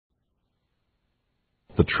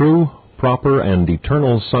the true, proper, and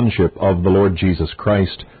eternal sonship of the Lord Jesus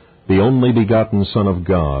Christ, the only begotten Son of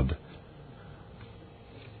God.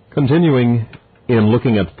 Continuing in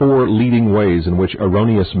looking at 4 leading ways in which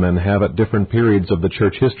erroneous men have at different periods of the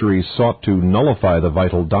church history sought to nullify the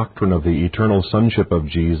vital doctrine of the eternal sonship of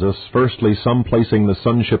Jesus, firstly, some placing the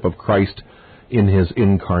sonship of Christ in his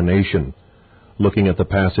incarnation. Looking at the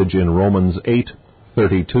passage in Romans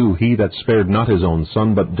 8:32, "He that spared not his own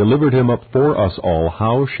Son, but delivered him up for us all,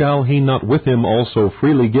 how shall he not with him also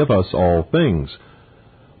freely give us all things?"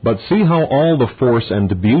 But see how all the force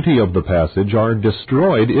and beauty of the passage are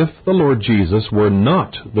destroyed if the Lord Jesus were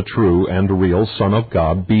not the true and real Son of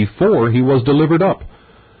God before he was delivered up.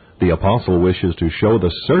 The apostle wishes to show the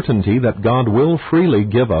certainty that God will freely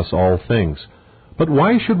give us all things. But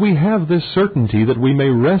why should we have this certainty that we may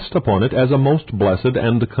rest upon it as a most blessed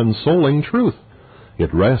and consoling truth?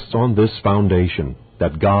 It rests on this foundation,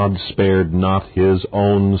 that God spared not his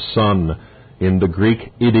own Son. In the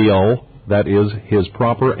Greek, ideal, that is, his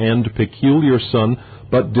proper and peculiar Son,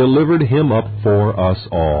 but delivered him up for us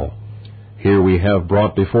all. Here we have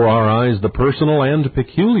brought before our eyes the personal and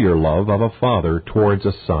peculiar love of a father towards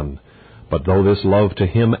a son. But though this love to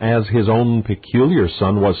him as his own peculiar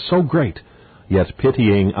Son was so great, yet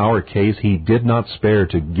pitying our case, he did not spare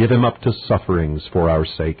to give him up to sufferings for our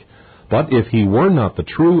sake. But if he were not the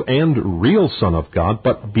true and real Son of God,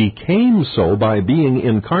 but became so by being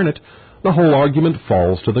incarnate, the whole argument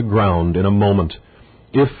falls to the ground in a moment.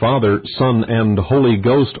 If Father, Son, and Holy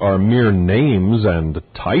Ghost are mere names and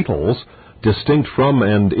titles, distinct from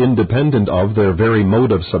and independent of their very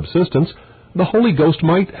mode of subsistence, the Holy Ghost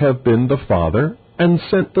might have been the Father and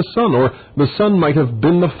sent the Son, or the Son might have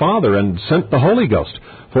been the Father and sent the Holy Ghost.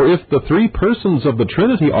 For if the 3 persons of the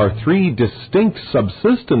Trinity are 3 distinct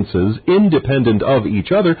subsistences, independent of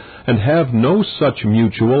each other, and have no such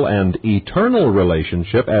mutual and eternal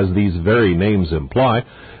relationship as these very names imply,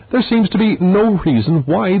 there seems to be no reason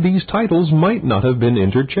why these titles might not have been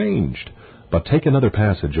interchanged. But take another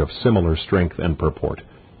passage of similar strength and purport.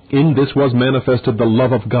 "In this was manifested the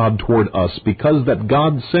love of God toward us, because that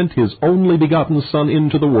God sent his only begotten Son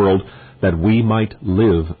into the world, that we might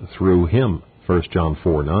live through him." 1 John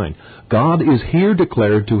 4:9. God is here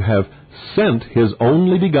declared to have sent his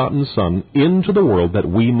only begotten Son into the world that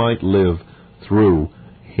we might live through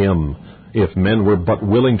him. If men were but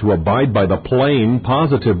willing to abide by the plain,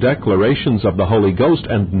 positive declarations of the Holy Ghost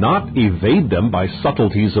and not evade them by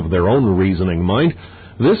subtleties of their own reasoning mind,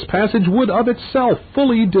 this passage would of itself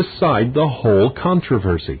fully decide the whole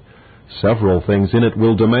controversy. Several things in it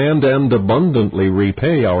will demand and abundantly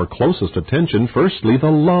repay our closest attention. Firstly,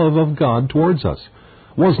 the love of God towards us.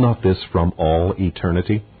 Was not this from all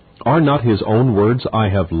eternity? Are not his own words, "I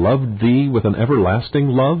have loved thee with an everlasting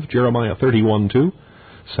love," Jeremiah 31:2?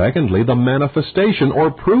 Secondly, the manifestation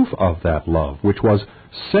or proof of that love, which was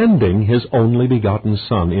sending his only begotten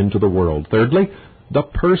Son into the world. Thirdly, the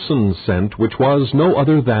person sent, which was no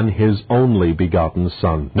other than his only begotten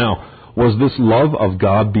Son. Now, was this love of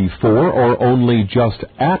God before or only just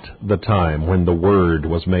at the time when the Word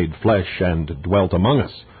was made flesh and dwelt among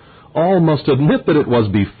us? All must admit that it was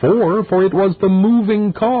before, for it was the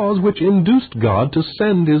moving cause which induced God to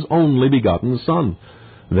send his only begotten Son.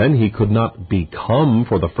 Then he could not become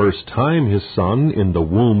for the first time his Son in the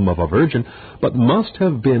womb of a virgin, but must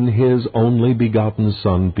have been his only begotten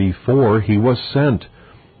Son before he was sent.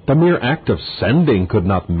 The mere act of sending could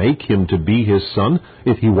not make him to be his Son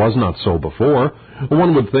if he was not so before.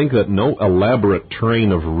 One would think that no elaborate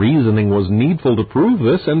train of reasoning was needful to prove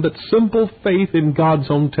this, and that simple faith in God's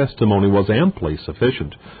own testimony was amply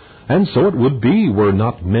sufficient. And so it would be, were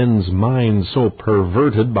not men's minds so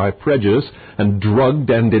perverted by prejudice and drugged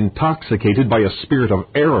and intoxicated by a spirit of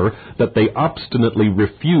error that they obstinately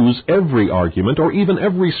refuse every argument or even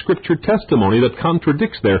every Scripture testimony that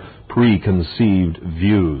contradicts their preconceived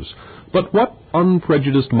views. But what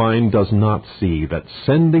unprejudiced mind does not see that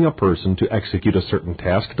sending a person to execute a certain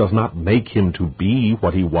task does not make him to be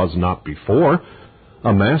what he was not before?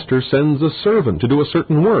 A master sends a servant to do a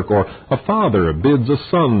certain work, or a father bids a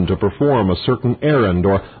son to perform a certain errand,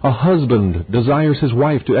 or a husband desires his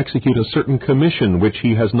wife to execute a certain commission which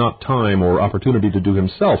he has not time or opportunity to do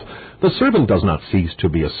himself. The servant does not cease to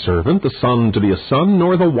be a servant, the son to be a son,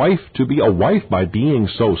 nor the wife to be a wife by being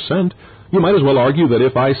so sent. You might as well argue that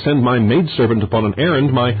if I send my maidservant upon an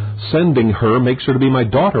errand, my sending her makes her to be my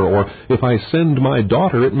daughter, or if I send my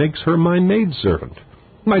daughter, it makes her my maidservant.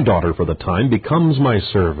 My daughter for the time becomes my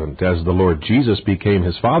servant, as the Lord Jesus became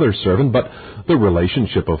his Father's servant, but the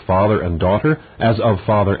relationship of father and daughter, as of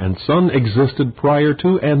father and son, existed prior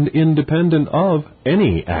to and independent of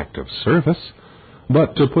any act of service.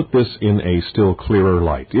 But to put this in a still clearer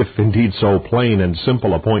light, if indeed so plain and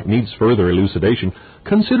simple a point needs further elucidation,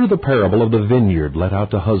 consider the parable of the vineyard let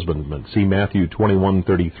out to husbandmen. See Matthew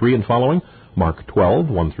 21:33 and following, Mark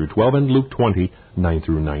 12:1 through 12, and Luke 20:9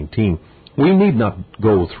 through 19. We need not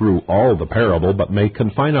go through all the parable, but may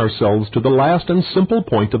confine ourselves to the last and simple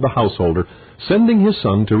point of the householder sending his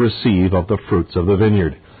son to receive of the fruits of the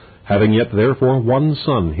vineyard. Having yet therefore one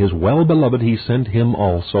son, his well-beloved, he sent him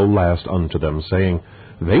also last unto them, saying,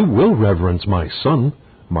 They will reverence my son.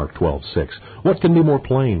 Mark 12:6. What can be more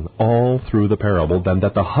plain all through the parable than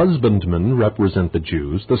that the husbandmen represent the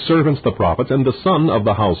Jews, the servants the prophets, and the son of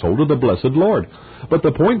the householder the blessed Lord? But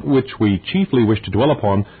the point which we chiefly wish to dwell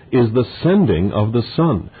upon is the sending of the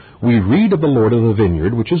Son. We read of the Lord of the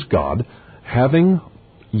vineyard, which is God, having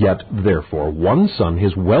yet therefore one son,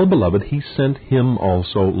 his well-beloved, he sent him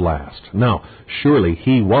also last. Now, surely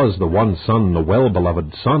he was the one son, the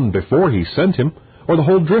well-beloved son, before he sent him, or the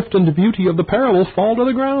whole drift and beauty of the parable fall to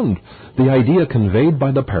the ground. The idea conveyed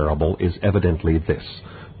by the parable is evidently this.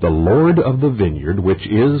 The Lord of the vineyard, which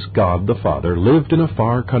is God the Father, lived in a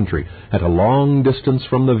far country, at a long distance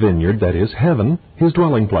from the vineyard, that is, heaven, his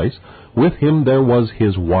dwelling place. With him there was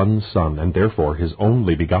his one son, and therefore his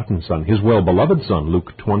only begotten son, his well-beloved son,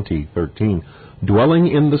 Luke 20:13, dwelling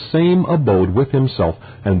in the same abode with himself,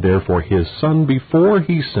 and therefore his son before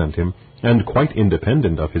he sent him, and quite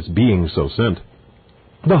independent of his being so sent.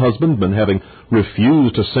 The husbandman, having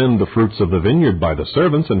refused to send the fruits of the vineyard by the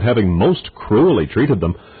servants, and having most cruelly treated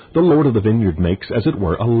them, the Lord of the vineyard makes, as it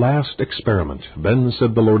were, a last experiment. Then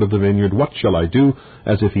said the Lord of the vineyard, What shall I do?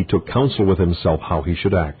 As if he took counsel with himself how he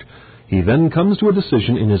should act. He then comes to a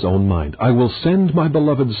decision in his own mind. I will send my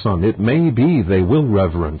beloved son. It may be they will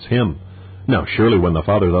reverence him. Now, surely when the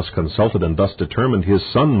father thus consulted and thus determined, his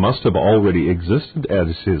son must have already existed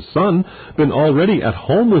as his son, been already at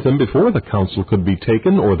home with him before the counsel could be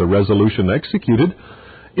taken or the resolution executed.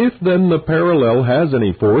 If then the parallel has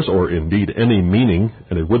any force, or indeed any meaning,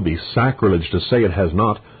 and it would be sacrilege to say it has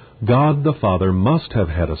not, God the Father must have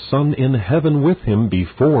had a son in heaven with him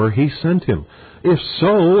before he sent him. If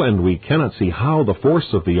so, and we cannot see how the force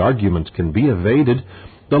of the argument can be evaded,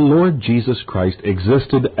 the Lord Jesus Christ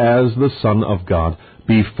existed as the Son of God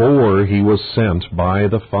before he was sent by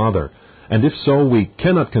the Father. And if so, we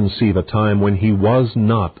cannot conceive a time when he was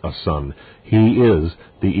not a son. He is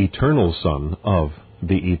the eternal Son of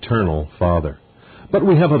the eternal Father. But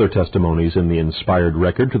we have other testimonies in the inspired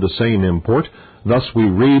record to the same import. Thus we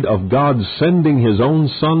read of God sending his own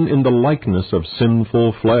Son in the likeness of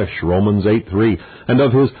sinful flesh, Romans 8:3, and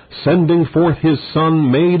of his sending forth his Son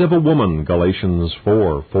made of a woman, Galatians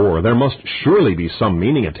 4:4. There must surely be some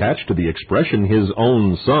meaning attached to the expression his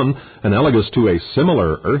own Son, analogous to a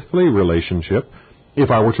similar earthly relationship. If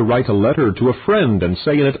I were to write a letter to a friend and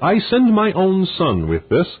say in it, I send my own son with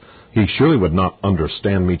this, he surely would not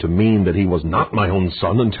understand me to mean that he was not my own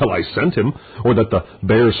son until I sent him, or that the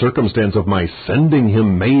bare circumstance of my sending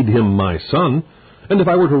him made him my son. And if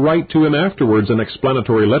I were to write to him afterwards an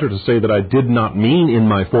explanatory letter to say that I did not mean in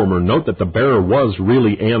my former note that the bearer was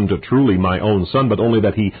really and truly my own son, but only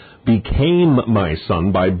that he became my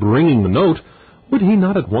son by bringing the note, would he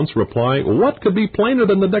not at once reply, What could be plainer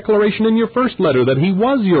than the declaration in your first letter that he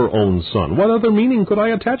was your own son? What other meaning could I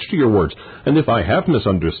attach to your words? And if I have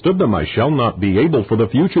misunderstood them, I shall not be able for the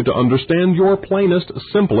future to understand your plainest,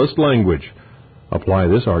 simplest language. Apply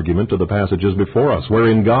this argument to the passages before us,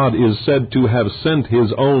 wherein God is said to have sent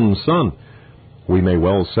his own Son. We may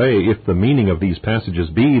well say, if the meaning of these passages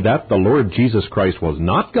be that the Lord Jesus Christ was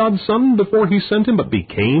not God's Son before he sent him, but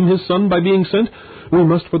became his Son by being sent, we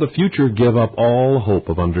must for the future give up all hope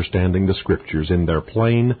of understanding the Scriptures in their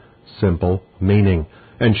plain, simple meaning.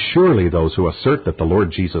 And surely those who assert that the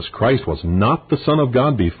Lord Jesus Christ was not the Son of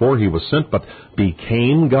God before he was sent, but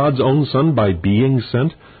became God's own Son by being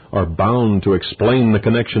sent, are bound to explain the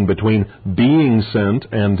connection between being sent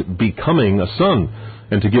and becoming a son,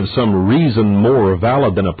 and to give some reason more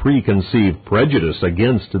valid than a preconceived prejudice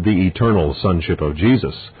against the eternal sonship of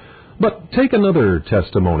Jesus. But take another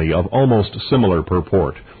testimony of almost similar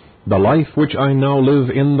purport. The life which I now live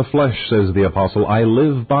in the flesh, says the apostle, I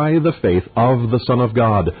live by the faith of the Son of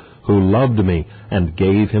God, who loved me and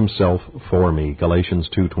gave himself for me, Galatians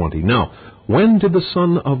 2:20. Now, when did the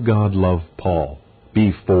Son of God love Paul?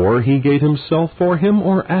 Before he gave himself for him,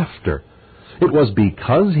 or after? It was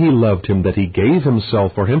because he loved him that he gave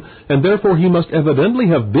himself for him, and therefore he must evidently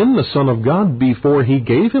have been the Son of God before he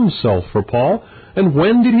gave himself for Paul. And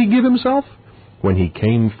when did he give himself? When he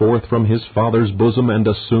came forth from his Father's bosom and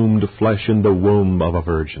assumed flesh in the womb of a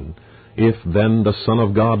virgin. If then the Son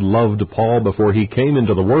of God loved Paul before he came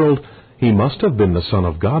into the world, He must have been the Son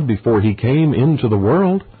of God before he came into the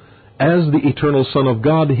world. As the eternal Son of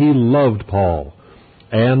God, he loved Paul,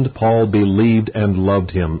 and Paul believed and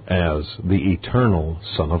loved him as the eternal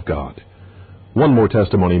Son of God. One more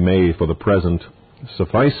testimony may for the present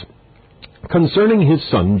suffice. Concerning his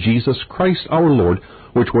Son, Jesus Christ our Lord,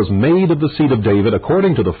 which was made of the seed of David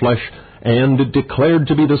according to the flesh, and declared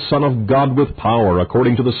to be the Son of God with power,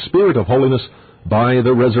 according to the Spirit of holiness, by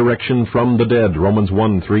the resurrection from the dead, Romans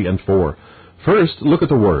 1, 3, and 4. First, look at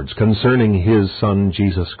the words, concerning his Son,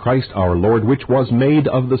 Jesus Christ our Lord, which was made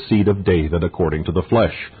of the seed of David according to the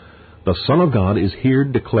flesh. The Son of God is here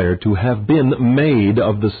declared to have been made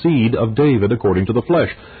of the seed of David according to the flesh.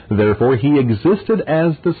 Therefore, he existed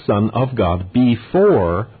as the Son of God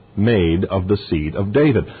before made of the seed of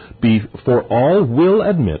David. For all will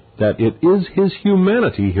admit that it is his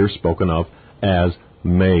humanity here spoken of as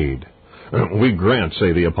made. We grant,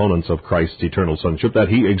 say the opponents of Christ's eternal sonship, that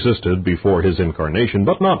he existed before his incarnation,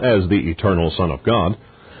 but not as the eternal Son of God.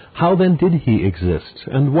 How then did he exist,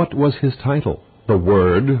 and what was his title? The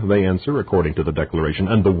Word, they answer, according to the declaration,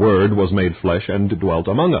 and the Word was made flesh and dwelt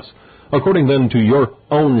among us. According then to your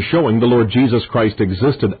own showing, the Lord Jesus Christ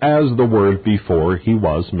existed as the Word before he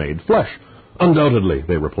was made flesh. Undoubtedly,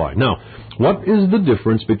 they reply. Now, what is the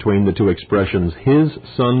difference between the two expressions, his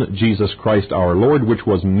Son, Jesus Christ our Lord, which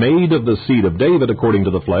was made of the seed of David according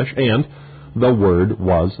to the flesh, and the Word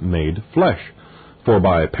was made flesh? For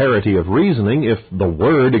by parity of reasoning, if the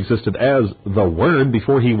Word existed as the Word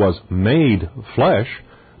before he was made flesh,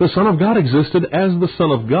 the Son of God existed as the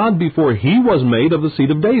Son of God before he was made of the seed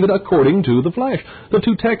of David according to the flesh. The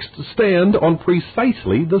two texts stand on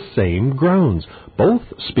precisely the same grounds. Both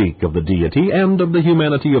speak of the deity and of the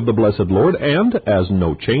humanity of the blessed Lord, and as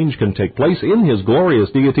no change can take place in his glorious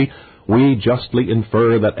deity, we justly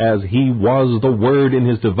infer that as he was the Word in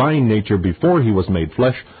his divine nature before he was made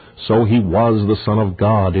flesh, so he was the Son of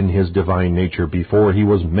God in his divine nature before he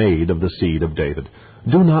was made of the seed of David.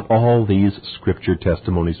 Do not all these Scripture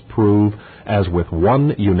testimonies prove, as with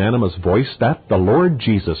one unanimous voice, that the Lord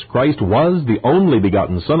Jesus Christ was the only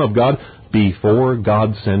begotten Son of God before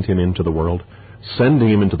God sent him into the world? Sending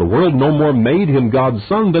him into the world no more made him God's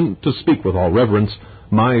Son than, to speak with all reverence,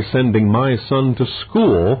 my sending my son to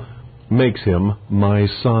school makes him my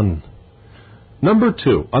son. Number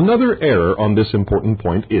 2, another error on this important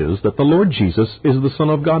point is that the Lord Jesus is the Son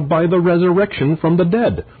of God by the resurrection from the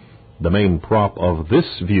dead. The main prop of this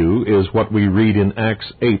view is what we read in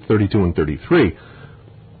Acts 8:32 and 33.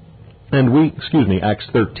 Acts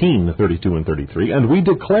 13:32 and 33, and we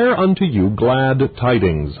declare unto you glad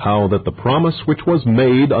tidings, how that the promise which was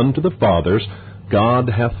made unto the fathers, God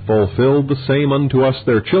hath fulfilled the same unto us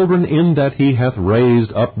their children, in that he hath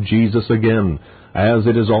raised up Jesus again. As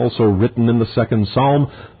it is also written in the 2nd Psalm,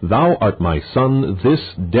 Thou art my Son, this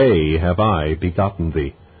day have I begotten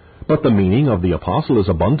thee. But the meaning of the apostle is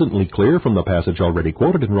abundantly clear from the passage already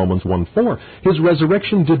quoted in Romans 1:4. His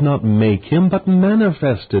resurrection did not make him, but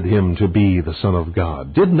manifested him to be the Son of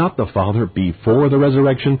God. Did not the Father, before the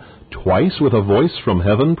resurrection, twice with a voice from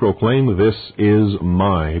heaven proclaim, This is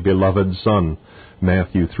my beloved Son?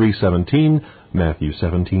 Matthew 3:17, Matthew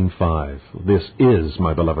 17:5. This is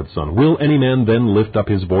my beloved Son. Will any man then lift up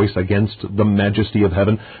his voice against the majesty of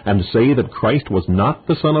heaven and say that Christ was not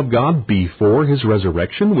the Son of God before his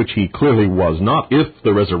resurrection, which he clearly was not, if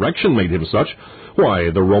the resurrection made him such? Why,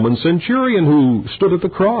 the Roman centurion who stood at the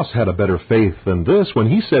cross had a better faith than this when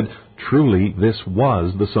he said, Truly this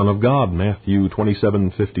was the Son of God, Matthew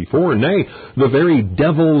 27:54. Nay, the very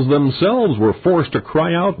devils themselves were forced to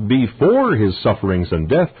cry out before his sufferings and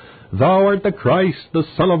death, Thou art the Christ, the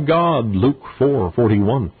Son of God, Luke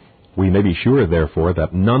 4:41. We may be sure, therefore,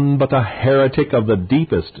 that none but a heretic of the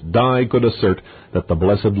deepest dye could assert that the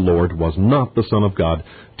blessed Lord was not the Son of God,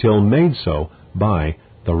 till made so by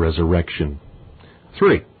the resurrection.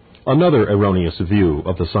 3. Another erroneous view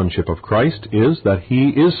of the sonship of Christ is that he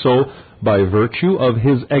is so by virtue of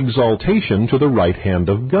his exaltation to the right hand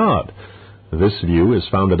of God. This view is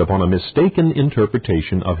founded upon a mistaken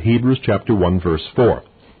interpretation of Hebrews chapter 1, verse 4.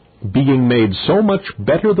 Being made so much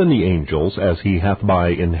better than the angels, as he hath by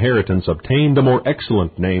inheritance obtained a more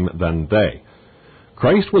excellent name than they.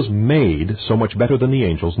 Christ was made so much better than the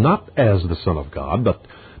angels, not as the Son of God, but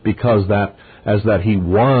because that he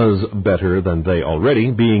was better than they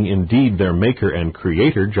already, being indeed their maker and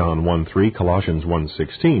creator, John 1:3, Colossians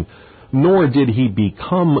 1:16. Nor did he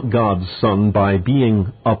become God's Son by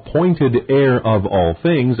being appointed heir of all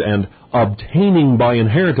things and obtaining by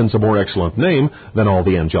inheritance a more excellent name than all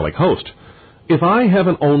the angelic host. If I have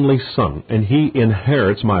an only son and he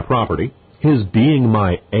inherits my property, his being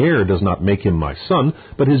my heir does not make him my son,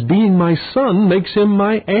 but his being my son makes him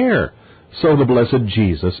my heir. so the blessed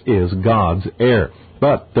Jesus is God's heir.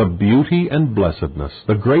 But the beauty and blessedness,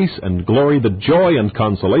 the grace and glory, the joy and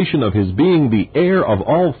consolation of his being the heir of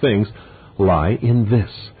all things lie in this,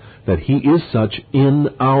 that he is such in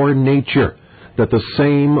our nature, that the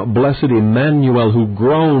same blessed Emmanuel who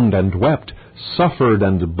groaned and wept, suffered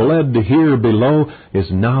and bled here below, is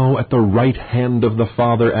now at the right hand of the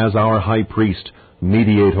Father as our high priest,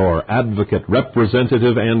 mediator, advocate,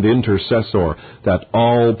 representative, and intercessor, that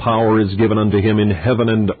all power is given unto him in heaven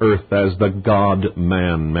and earth as the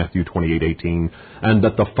God-man, Matthew 28:18, and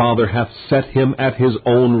that the Father hath set him at his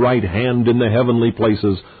own right hand in the heavenly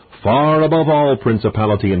places, far above all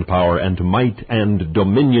principality and power and might and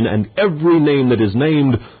dominion and every name that is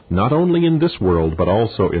named, not only in this world, but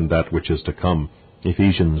also in that which is to come.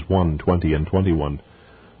 Ephesians 1:20 and 21.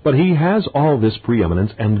 But he has all this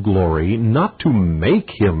preeminence and glory, not to make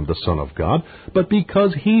him the Son of God, but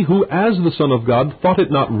because he who as the Son of God thought it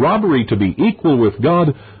not robbery to be equal with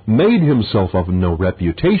God, made himself of no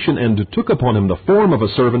reputation, and took upon him the form of a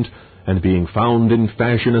servant, and being found in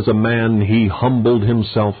fashion as a man, he humbled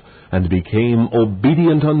himself, and became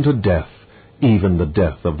obedient unto death, even the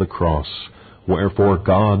death of the cross. Wherefore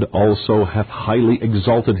God also hath highly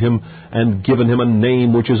exalted him, and given him a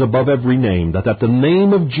name which is above every name, that at the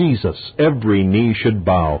name of Jesus every knee should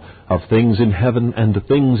bow, of things in heaven, and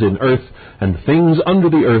things in earth, and things under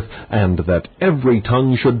the earth, and that every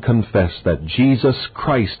tongue should confess that Jesus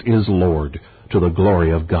Christ is Lord, to the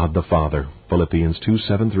glory of God the Father. Philippians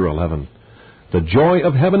 2:7-11. The joy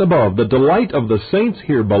of heaven above, the delight of the saints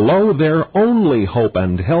here below, their only hope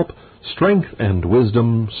and help, strength and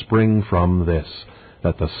wisdom spring from this,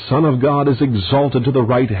 that the Son of God is exalted to the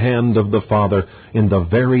right hand of the Father in the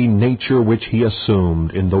very nature which he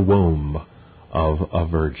assumed in the womb of a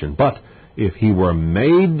virgin. But if he were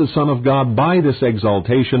made the Son of God by this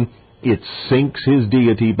exaltation, it sinks his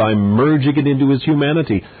deity by merging it into his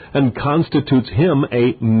humanity, and constitutes him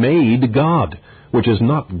a made God, which is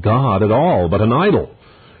not God at all, but an idol.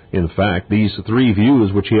 In fact, these three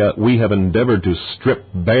views which we have endeavored to strip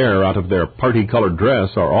bare out of their party-colored dress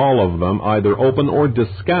are all of them either open or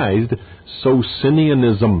disguised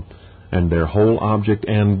Socinianism, and their whole object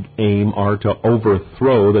and aim are to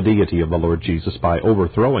overthrow the deity of the Lord Jesus by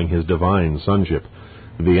overthrowing his divine sonship.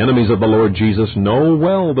 The enemies of the Lord Jesus know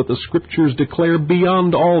well that the Scriptures declare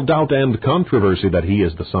beyond all doubt and controversy that he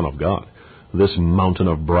is the Son of God. This mountain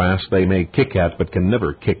of brass they may kick at, but can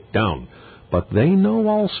never kick down. But they know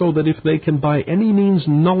also that if they can by any means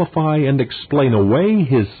nullify and explain away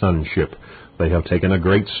his sonship, they have taken a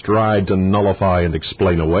great stride to nullify and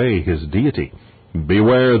explain away his deity.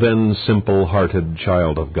 Beware then, simple-hearted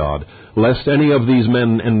child of God, lest any of these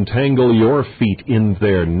men entangle your feet in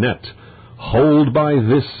their net. Hold by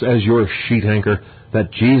this as your sheet anchor,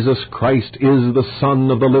 that Jesus Christ is the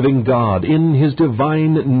Son of the living God in his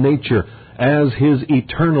divine nature, as his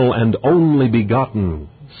eternal and only begotten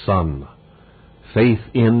Son. Faith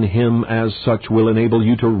in him as such will enable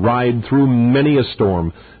you to ride through many a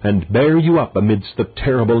storm, and bear you up amidst the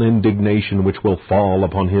terrible indignation which will fall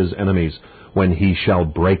upon his enemies, when he shall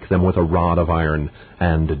break them with a rod of iron,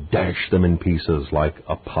 and dash them in pieces like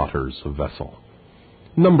a potter's vessel.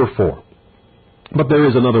 Number 4. But there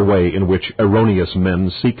is another way in which erroneous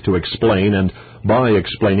men seek to explain, and by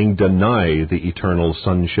explaining deny the eternal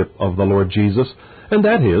sonship of the Lord Jesus, and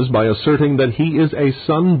that is by asserting that he is a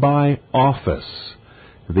son by office.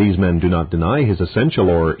 These men do not deny his essential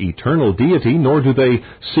or eternal deity, nor do they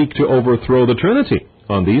seek to overthrow the Trinity.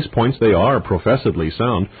 On these points they are professedly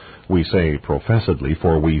sound. We say professedly,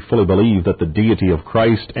 for we fully believe that the deity of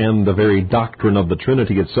Christ and the very doctrine of the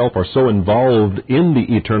Trinity itself are so involved in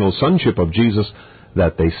the eternal sonship of Jesus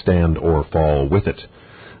that they stand or fall with it.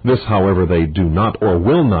 This, however, they do not or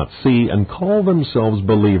will not see, and call themselves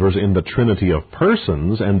believers in the Trinity of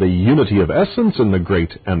persons and the unity of essence in the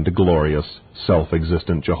great and glorious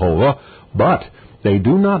self-existent Jehovah, but they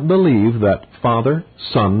do not believe that Father,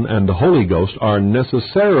 Son, and Holy Ghost are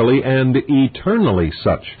necessarily and eternally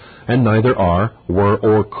such, and neither are, were,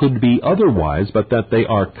 or could be otherwise, but that they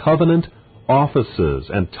are covenant offices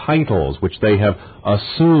and titles which they have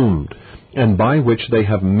assumed, and by which they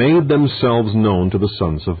have made themselves known to the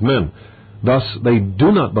sons of men. Thus they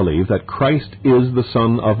do not believe that Christ is the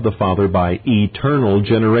Son of the Father by eternal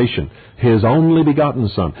generation, his only begotten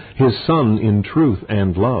Son, his Son in truth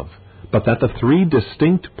and love, but that the three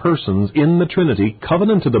distinct persons in the Trinity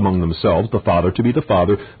covenanted among themselves the Father to be the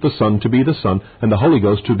Father, the Son to be the Son, and the Holy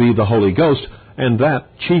Ghost to be the Holy Ghost, and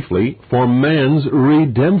that chiefly for man's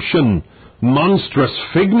redemption. Monstrous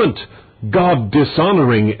figment,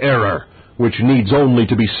 God-dishonoring error, which needs only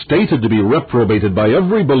to be stated to be reprobated by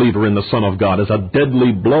every believer in the Son of God as a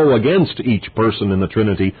deadly blow against each person in the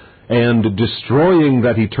Trinity, and destroying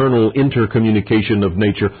that eternal intercommunication of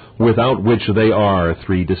nature without which they are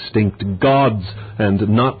three distinct gods, and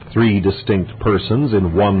not three distinct persons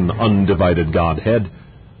in one undivided Godhead.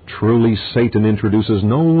 Truly, Satan introduces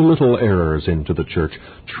no little errors into the church.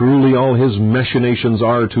 Truly, all his machinations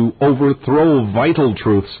are to overthrow vital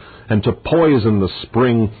truths and to poison the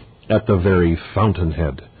spring at the very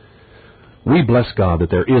fountainhead. We bless God that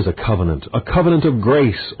there is a covenant of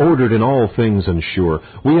grace, ordered in all things and sure.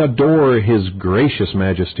 We adore his gracious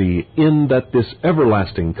majesty in that this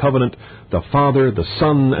everlasting covenant, the Father, the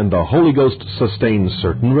Son, and the Holy Ghost sustain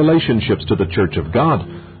certain relationships to the church of God.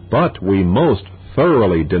 But we most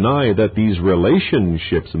thoroughly deny that these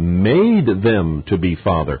relationships made them to be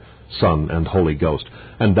Father, Son, and Holy Ghost,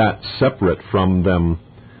 and that separate from them,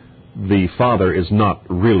 the Father is not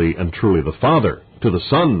really and truly the Father to the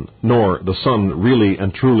Son, nor the Son really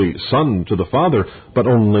and truly Son to the Father, but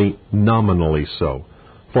only nominally so.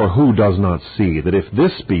 For who does not see that if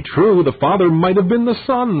this be true, the Father might have been the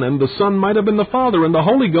Son, and the Son might have been the Father, and the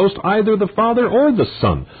Holy Ghost either the Father or the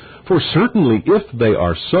Son? For certainly if they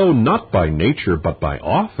are so, not by nature but by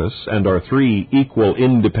office, and are three equal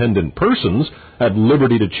independent persons, at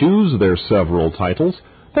liberty to choose their several titles,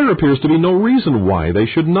 there appears to be no reason why they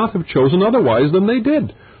should not have chosen otherwise than they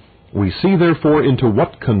did. We see, therefore, into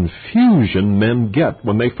what confusion men get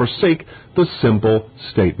when they forsake the simple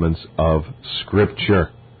statements of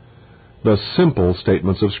Scripture. The simple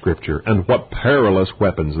statements of Scripture, and what perilous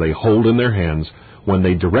weapons they hold in their hands when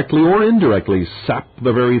they directly or indirectly sap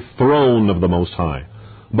the very throne of the Most High.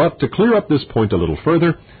 But to clear up this point a little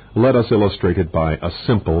further, let us illustrate it by a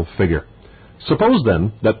simple figure. Suppose,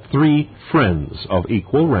 then, that three friends of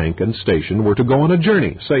equal rank and station were to go on a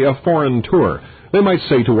journey, say a foreign tour. They might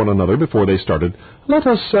say to one another before they started, "Let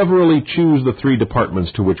us severally choose the three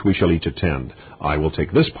departments to which we shall each attend. I will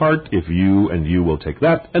take this part, if you and you will take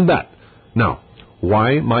that and that." Now,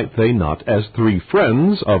 why might they not, as three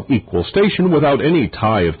friends of equal station, without any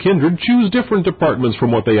tie of kindred, choose different departments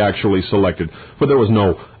from what they actually selected? For there was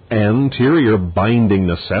no anterior binding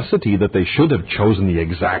necessity that they should have chosen the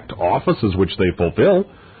exact offices which they fulfill.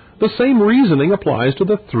 The same reasoning applies to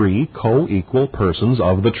the three co-equal persons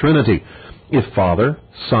of the Trinity. If Father,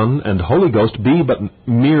 Son, and Holy Ghost be but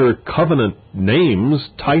mere covenant names,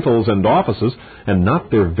 titles, and offices, and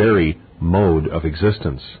not their very mode of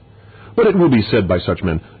existence. But it will be said by such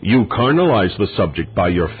men, "You carnalize the subject by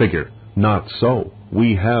your figure." Not so.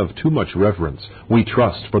 We have too much reverence, we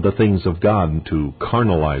trust, for the things of God to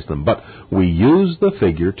carnalize them, but we use the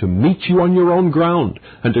figure to meet you on your own ground,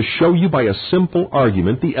 and to show you by a simple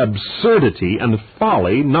argument the absurdity and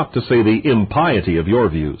folly, not to say the impiety, of your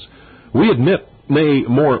views. We admit, nay,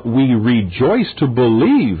 more, we rejoice to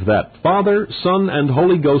believe that Father, Son, and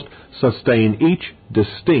Holy Ghost sustain each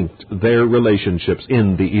distinct their relationships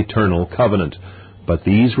in the eternal covenant. But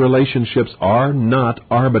these relationships are not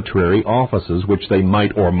arbitrary offices which they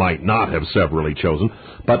might or might not have severally chosen,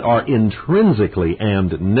 but are intrinsically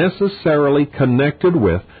and necessarily connected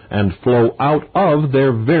with and flow out of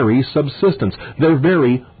their very subsistence, their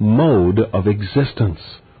very mode of existence.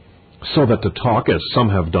 So that to talk, as some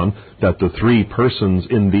have done, that the three persons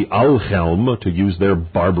in the Alchelm, to use their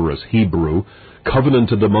barbarous Hebrew,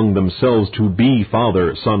 covenanted among themselves to be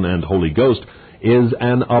Father, Son, and Holy Ghost, is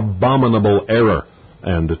an abominable error,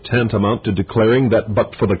 and tantamount to declaring that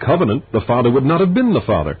but for the covenant the Father would not have been the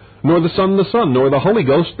Father, nor the Son the Son, nor the Holy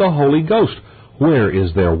Ghost the Holy Ghost. Where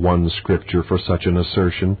is there one Scripture for such an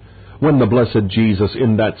assertion? When the blessed Jesus,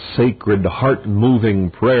 in that sacred, heart-moving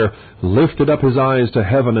prayer, lifted up his eyes to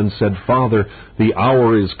heaven and said, "Father, the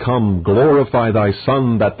hour is come, glorify thy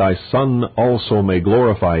Son, that thy Son also may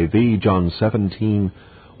glorify thee," John 17,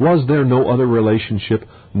 was there no other relationship,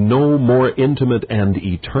 no more intimate and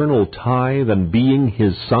eternal tie than being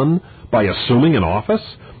his Son by assuming an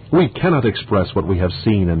office? We cannot express what we have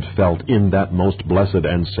seen and felt in that most blessed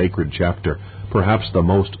and sacred chapter, perhaps the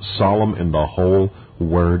most solemn in the whole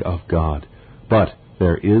Word of God. But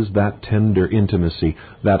there is that tender intimacy,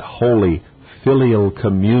 that holy filial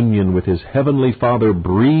communion with his heavenly Father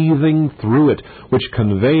breathing through it, which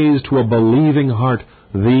conveys to a believing heart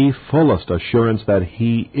the fullest assurance that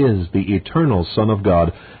he is the eternal Son of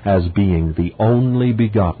God, as being the only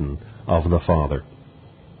begotten of the Father.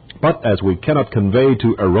 But as we cannot convey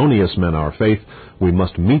to erroneous men our faith, we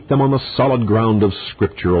must meet them on the solid ground of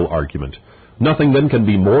scriptural argument. Nothing then can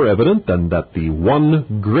be more evident than that the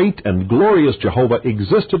one great and glorious Jehovah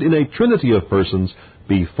existed in a trinity of persons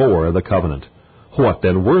before the covenant. What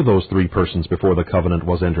then were those three persons before the covenant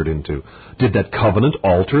was entered into? Did that covenant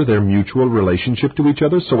alter their mutual relationship to each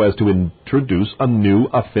other so as to introduce a new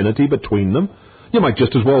affinity between them? You might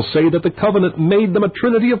just as well say that the covenant made them a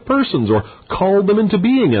trinity of persons, or called them into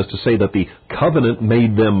being, as to say that the covenant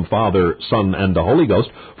made them Father, Son, and the Holy Ghost.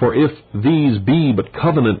 For if these be but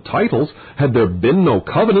covenant titles, had there been no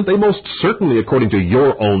covenant, they most certainly, according to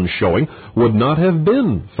your own showing, would not have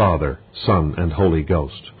been Father, Son, and Holy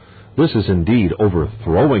Ghost. This is indeed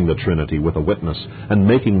overthrowing the Trinity with a witness, and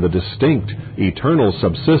making the distinct, eternal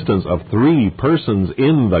subsistence of three persons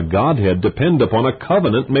in the Godhead depend upon a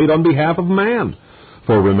covenant made on behalf of man.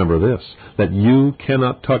 For remember this, that you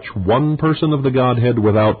cannot touch one person of the Godhead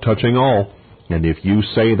without touching all. And if you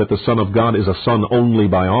say that the Son of God is a Son only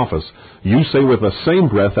by office, you say with the same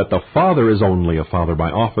breath that the Father is only a Father by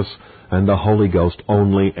office, and the Holy Ghost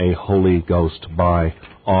only a Holy Ghost by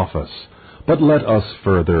office. But let us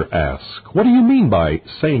further ask, what do you mean by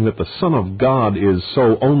saying that the Son of God is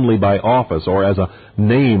so only by office, or as a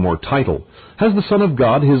name or title? Has the Son of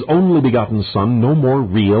God, his only begotten Son, no more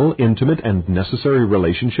real, intimate, and necessary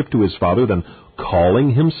relationship to his Father than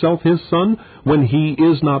calling himself his Son, when he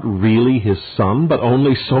is not really his Son, but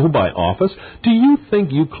only so by office? Do you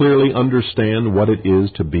think you clearly understand what it is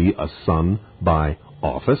to be a Son by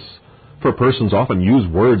office? For persons often use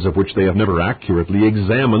words of which they have never accurately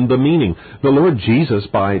examined the meaning. The Lord Jesus,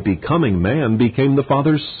 by becoming man, became the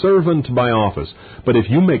Father's servant by office. But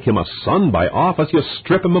if you make him a son by office, you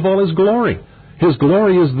strip him of all his glory. His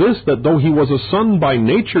glory is this, that though he was a son by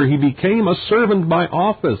nature, he became a servant by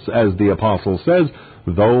office, as the Apostle says,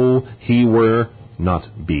 though he were,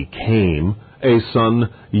 not became, a son,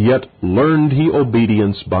 yet learned he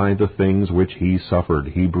obedience by the things which he suffered.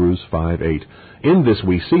 Hebrews 5:8. In this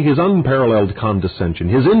we see his unparalleled condescension,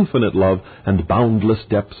 his infinite love, and boundless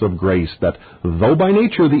depths of grace, that though by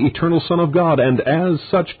nature the eternal Son of God, and as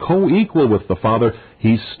such co-equal with the Father,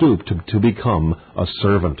 he stooped to become a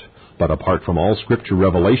servant. But apart from all Scripture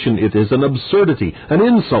revelation, it is an absurdity, an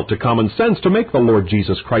insult to common sense, to make the Lord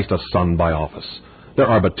Jesus Christ a son by office. There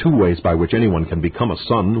are but two ways by which anyone can become a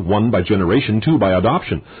son, one by generation, two by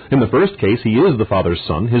adoption. In the first case, he is the Father's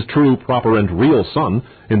son, his true, proper, and real son.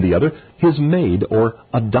 In the other, his made or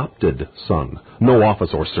adopted son. No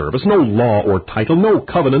office or service, no law or title, no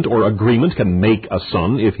covenant or agreement can make a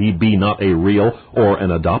son if he be not a real or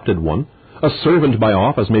an adopted one. A servant by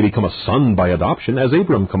office may become a son by adoption, as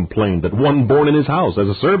Abram complained that one born in his house as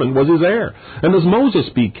a servant was his heir, and as Moses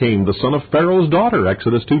became the son of Pharaoh's daughter,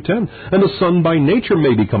 Exodus 2:10. And a son by nature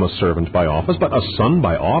may become a servant by office, but a son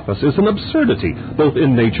by office is an absurdity, both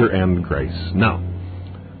in nature and grace. Now,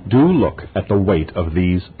 do look at the weight of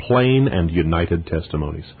these plain and united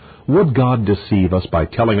testimonies. Would God deceive us by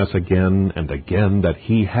telling us again and again that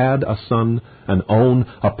he had a son, an own,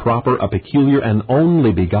 a proper, a peculiar, and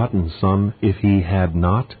only begotten son, if he had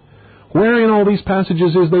not? Where in all these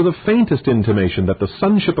passages is there the faintest intimation that the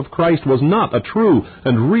sonship of Christ was not a true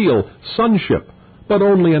and real sonship, but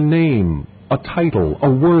only a name, a title, a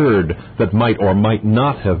word that might or might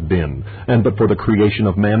not have been, and but for the creation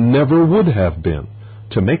of man never would have been?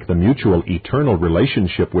 To make the mutual eternal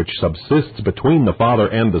relationship which subsists between the Father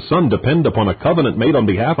and the Son depend upon a covenant made on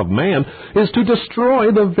behalf of man is to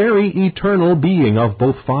destroy the very eternal being of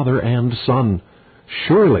both Father and Son.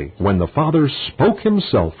 Surely, when the Father spoke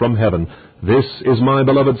himself from heaven, "This is my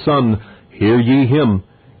beloved Son, hear ye him,"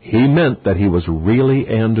 he meant that he was really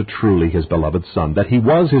and truly his beloved Son, that he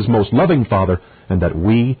was his most loving Father, and that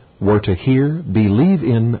we were to hear, believe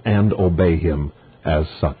in, and obey him as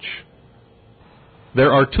such.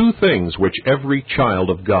 There are two things which every child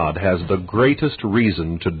of God has the greatest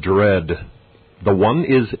reason to dread. The one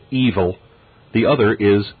is evil, the other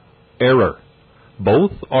is error.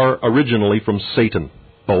 Both are originally from Satan.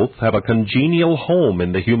 Both have a congenial home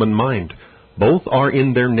in the human mind. Both are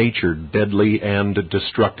in their nature deadly and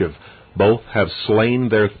destructive. Both have slain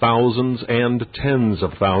their thousands and tens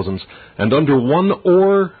of thousands, and under one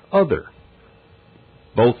or other,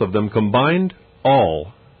 both of them combined,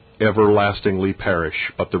 all everlastingly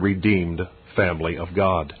perish, but the redeemed family of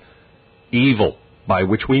God. Evil, by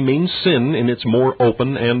which we mean sin in its more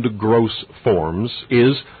open and gross forms,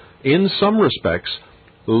 is, in some respects,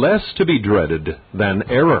 less to be dreaded than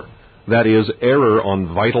error. That is, error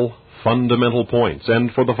on vital, fundamental points,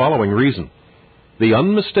 and for the following reason. The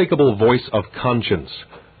unmistakable voice of conscience,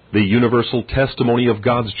 the universal testimony of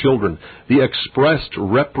God's children, the expressed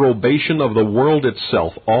reprobation of the world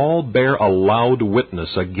itself, all bear a loud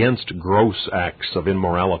witness against gross acts of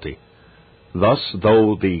immorality. Thus,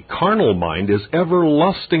 though the carnal mind is ever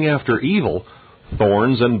lusting after evil,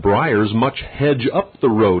 thorns and briars much hedge up the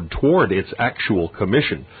road toward its actual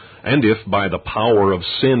commission, and if by the power of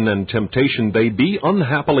sin and temptation they be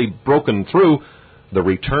unhappily broken through, the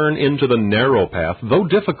return into the narrow path, though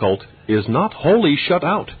difficult, is not wholly shut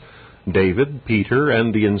out. David, Peter,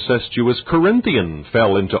 and the incestuous Corinthian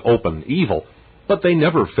fell into open evil, but they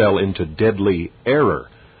never fell into deadly error,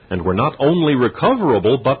 and were not only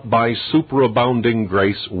recoverable, but by superabounding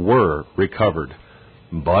grace were recovered.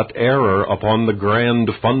 But error upon the grand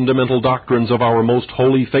fundamental doctrines of our most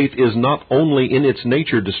holy faith is not only in its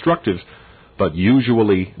nature destructive, but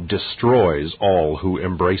usually destroys all who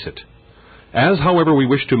embrace it. As, however, we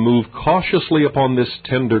wish to move cautiously upon this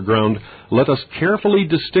tender ground, let us carefully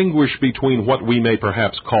distinguish between what we may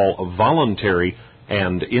perhaps call voluntary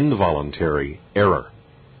and involuntary error.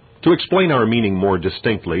 To explain our meaning more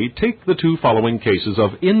distinctly, take the two following cases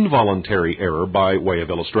of involuntary error by way of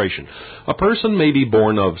illustration. A person may be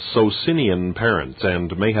born of Socinian parents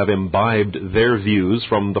and may have imbibed their views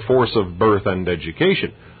from the force of birth and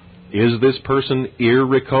education. Is this person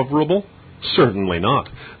irrecoverable? Certainly not.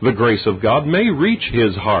 The grace of God may reach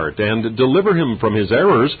his heart and deliver him from his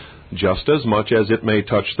errors, just as much as it may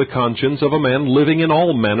touch the conscience of a man living in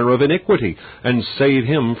all manner of iniquity, and save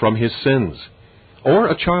him from his sins. Or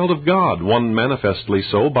a child of God, one manifestly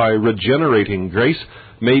so by regenerating grace,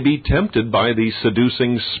 may be tempted by the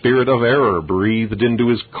seducing spirit of error breathed into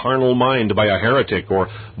his carnal mind by a heretic or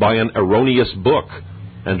by an erroneous book,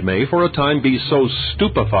 and may for a time be so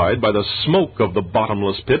stupefied by the smoke of the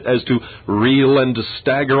bottomless pit as to reel and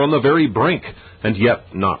stagger on the very brink, and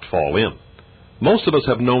yet not fall in. Most of us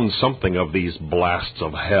have known something of these blasts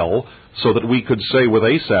of hell, so that we could say with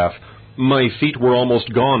Asaph, "My feet were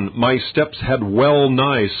almost gone, my steps had well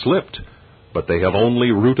nigh slipped," but they have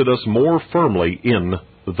only rooted us more firmly in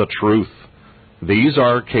the truth. These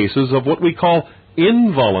are cases of what we call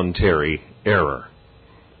involuntary error.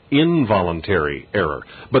 Involuntary error.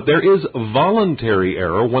 But there is voluntary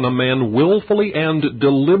error when a man willfully and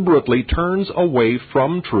deliberately turns away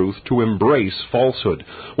from truth to embrace falsehood,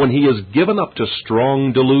 when he is given up to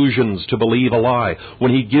strong delusions to believe a lie,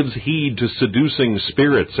 when he gives heed to seducing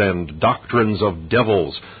spirits and doctrines of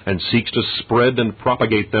devils, and seeks to spread and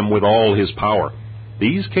propagate them with all his power.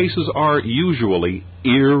 These cases are usually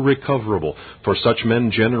irrecoverable, for such men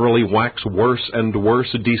generally wax worse and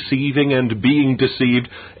worse, deceiving and being deceived.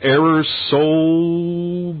 Error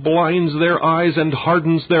so blinds their eyes and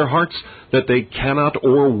hardens their hearts that they cannot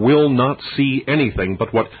or will not see anything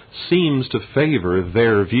but what seems to favor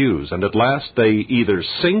their views, and at last they either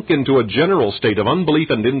sink into a general state of unbelief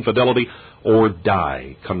and infidelity, or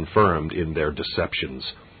die confirmed in their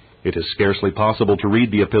deceptions. It is scarcely possible to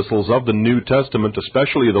read the epistles of the New Testament,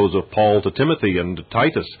 especially those of Paul to Timothy and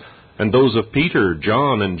Titus, and those of Peter,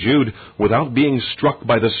 John, and Jude, without being struck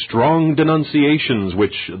by the strong denunciations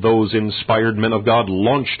which those inspired men of God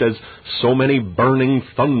launched as so many burning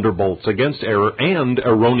thunderbolts against error and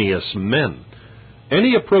erroneous men.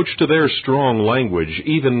 Any approach to their strong language,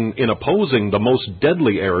 even in opposing the most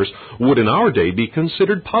deadly errors, would in our day be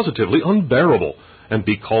considered positively unbearable, and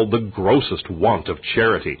be called the grossest want of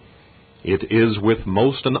charity. It is with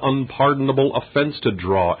most an unpardonable offense to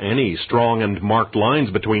draw any strong and marked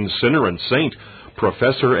lines between sinner and saint,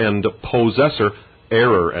 professor and possessor,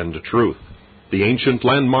 error and truth. The ancient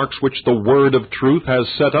landmarks which the word of truth has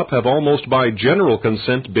set up have almost by general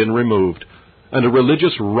consent been removed, and a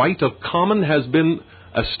religious right of common has been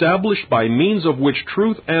established by means of which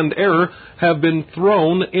truth and error have been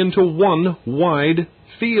thrown into one wide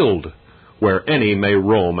field, where any may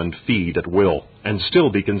roam and feed at will, and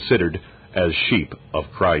still be considered as sheep of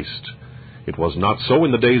Christ. It was not so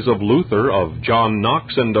in the days of Luther, of John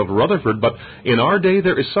Knox, and of Rutherford, but in our day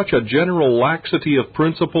there is such a general laxity of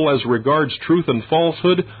principle as regards truth and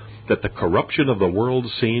falsehood that the corruption of the world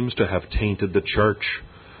seems to have tainted the church.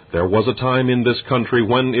 There was a time in this country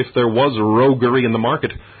when, if there was roguery in the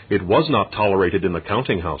market, it was not tolerated in the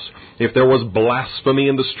counting house. If there was blasphemy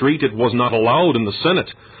in the street, it was not allowed in the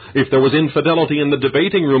Senate. If there was infidelity in the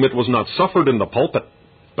debating room, it was not suffered in the pulpit.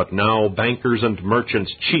 But now bankers and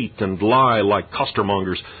merchants cheat and lie like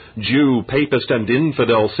costermongers. Jew, papist, and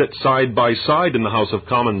infidel sit side by side in the House of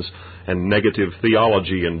Commons, and negative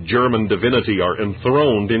theology and German divinity are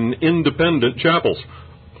enthroned in independent chapels.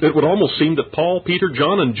 It would almost seem that Paul, Peter,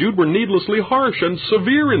 John, and Jude were needlessly harsh and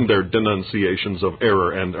severe in their denunciations of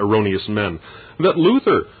error and erroneous men, that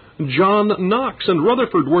Luther, John Knox, and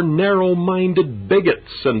Rutherford were narrow-minded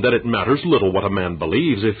bigots, and that it matters little what a man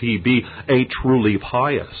believes if he be a truly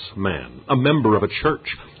pious man, a member of a church,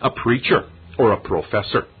 a preacher, or a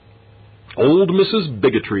professor. Old Mrs.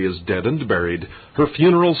 Bigotry is dead and buried. Her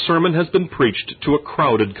funeral sermon has been preached to a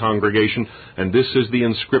crowded congregation, and this is the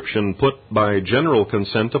inscription put by general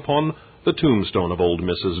consent upon the tombstone of old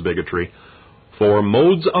Mrs. Bigotry. For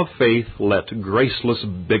modes of faith let graceless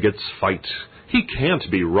bigots fight. He can't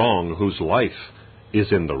be wrong whose life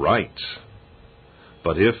is in the right.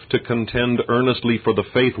 But if to contend earnestly for the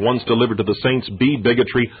faith once delivered to the saints be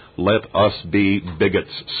bigotry, let us be bigots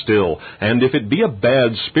still. And if it be a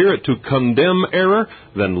bad spirit to condemn error,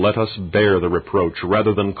 then let us bear the reproach,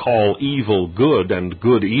 rather than call evil good and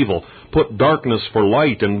good evil, put darkness for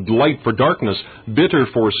light and light for darkness, bitter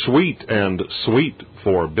for sweet and sweet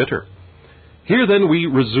for bitter. Here then we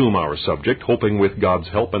resume our subject, hoping with God's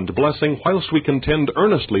help and blessing, whilst we contend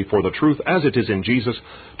earnestly for the truth as it is in Jesus,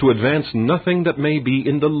 to advance nothing that may be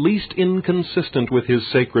in the least inconsistent with His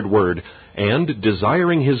sacred word, and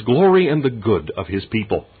desiring His glory and the good of His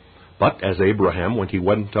people. But as Abraham, when he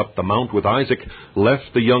went up the mount with Isaac,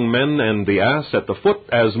 left the young men and the ass at the foot,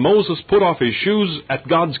 as Moses put off his shoes at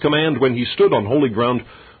God's command when he stood on holy ground,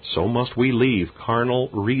 so must we leave carnal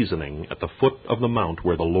reasoning at the foot of the mount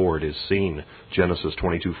where the Lord is seen, Genesis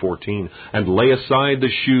 22:14, and lay aside the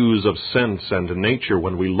shoes of sense and nature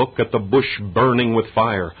when we look at the bush burning with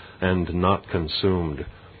fire and not consumed.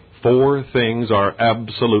 4 things are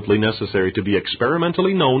absolutely necessary to be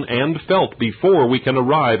experimentally known and felt before we can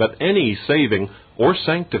arrive at any saving or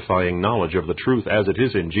sanctifying knowledge of the truth as it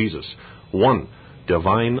is in Jesus. 1.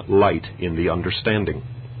 Divine light in the understanding.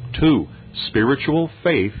 2. Spiritual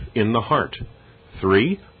faith in the heart.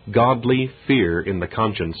 3. Godly fear in the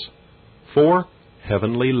conscience. 4.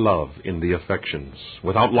 Heavenly love in the affections.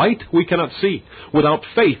 Without light we cannot see. Without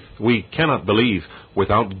faith we cannot believe.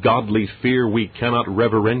 Without godly fear we cannot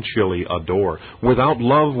reverentially adore. Without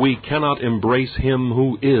love we cannot embrace Him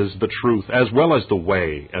who is the truth, as well as the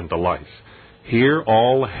way and the life. Here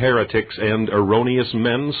all heretics and erroneous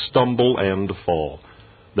men stumble and fall.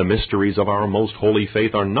 The mysteries of our most holy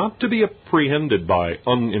faith are not to be apprehended by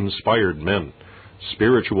uninspired men.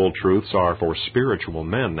 Spiritual truths are for spiritual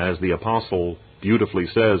men, as the apostle beautifully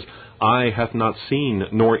says, "Eye hath not seen,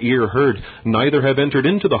 nor ear heard, neither have entered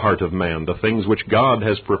into the heart of man the things which God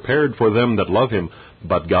has prepared for them that love Him.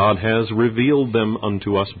 But God has revealed them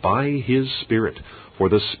unto us by His Spirit. For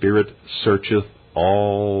the Spirit searcheth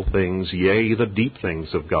all things, yea, the deep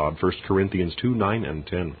things of God." 1 Corinthians 2:9 and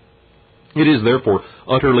 10. It is therefore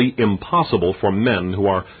utterly impossible for men who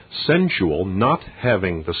are sensual, not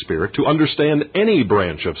having the Spirit, to understand any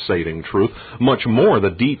branch of saving truth, much more the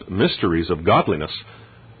deep mysteries of godliness.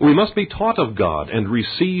 We must be taught of God and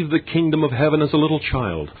receive the kingdom of heaven as a little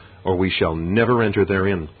child, or we shall never enter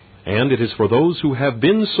therein. And it is for those who have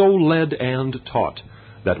been so led and taught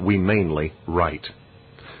that we mainly write.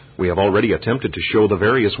 We have already attempted to show the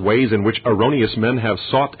various ways in which erroneous men have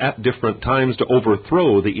sought at different times to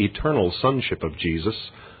overthrow the eternal sonship of Jesus.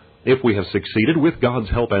 If we have succeeded, with God's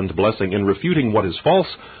help and blessing, in refuting what is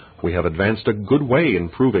false, we have advanced a good way in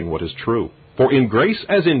proving what is true. For in grace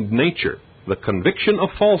as in nature, the conviction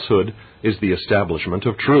of falsehood is the establishment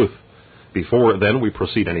of truth. Before, then, we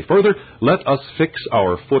proceed any further, let us fix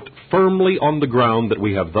our foot firmly on the ground that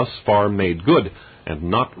we have thus far made good, and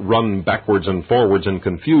not run backwards and forwards in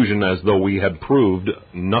confusion as though we had proved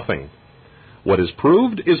nothing. What is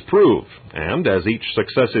proved, and as each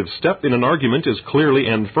successive step in an argument is clearly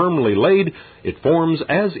and firmly laid, it forms,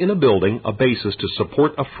 as in a building, a basis to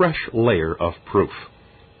support a fresh layer of proof.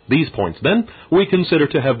 These points, then, we consider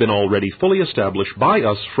to have been already fully established by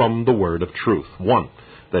us from the word of truth. 1.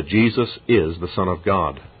 That Jesus is the Son of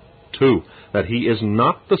God. 2. That He is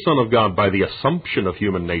not the Son of God by the assumption of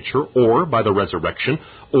human nature, or by the resurrection,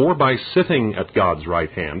 or by sitting at God's right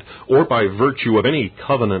hand, or by virtue of any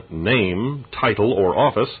covenant name, title, or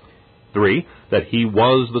office. 3. That He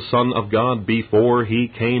was the Son of God before He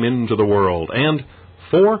came into the world. And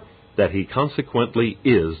 4. That He consequently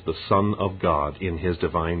is the Son of God in His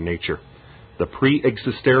divine nature. The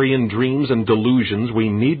pre-existerian dreams and delusions, we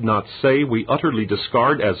need not say, we utterly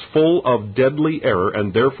discard as full of deadly error,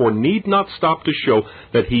 and therefore need not stop to show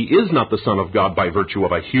that He is not the Son of God by virtue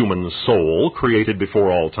of a human soul, created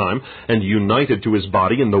before all time, and united to His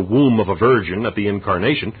body in the womb of a virgin at the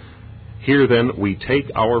incarnation. Here, then, we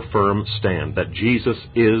take our firm stand that Jesus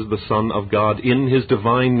is the Son of God in His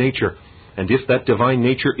divine nature, and if that divine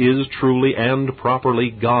nature is truly and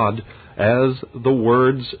properly God, as the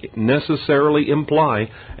words necessarily imply,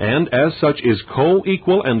 and as such is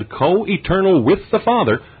co-equal and co-eternal with the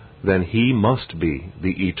Father, then he must be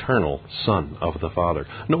the eternal Son of the Father.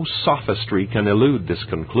 No sophistry can elude this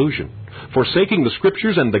conclusion. Forsaking the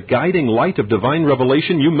Scriptures and the guiding light of divine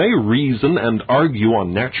revelation, you may reason and argue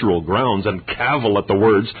on natural grounds and cavil at the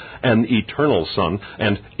words, an eternal Son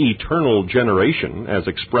and eternal generation, as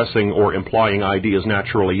expressing or implying ideas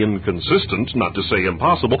naturally inconsistent, not to say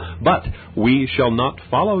impossible, but we shall not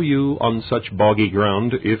follow you on such boggy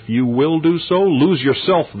ground. If you will do so, lose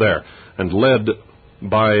yourself there, and led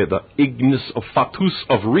by the ignis of fatus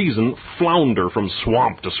of reason, flounder from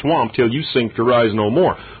swamp to swamp till you sink to rise no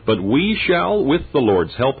more. But we shall, with the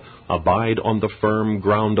Lord's help, abide on the firm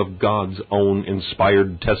ground of God's own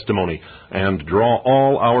inspired testimony, and draw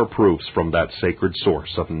all our proofs from that sacred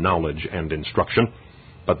source of knowledge and instruction.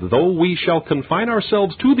 But though we shall confine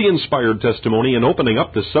ourselves to the inspired testimony in opening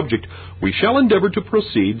up this subject, we shall endeavor to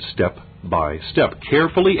proceed step by step,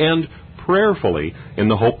 carefully and prayerfully, in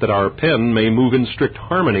the hope that our pen may move in strict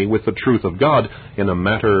harmony with the truth of God in a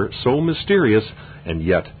matter so mysterious and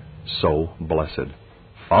yet so blessed.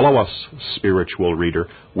 Follow us, spiritual reader,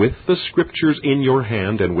 with the Scriptures in your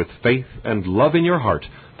hand and with faith and love in your heart,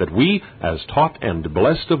 that we, as taught and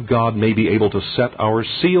blessed of God, may be able to set our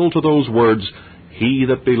seal to those words, "He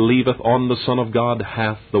that believeth on the Son of God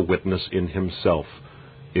hath the witness in himself."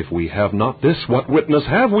 If we have not this, what witness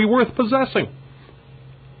have we worth possessing?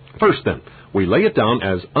 First, then, we lay it down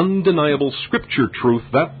as undeniable Scripture truth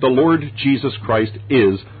that the Lord Jesus Christ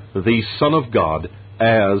is the Son of God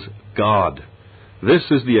as God.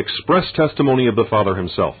 This is the express testimony of the Father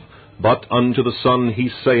himself. But unto the Son he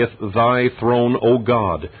saith, Thy throne, O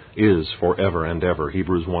God, is forever and ever.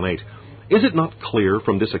 Hebrews 1:8. Is it not clear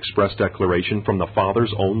from this express declaration from the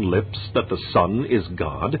Father's own lips that the Son is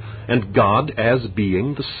God, and God as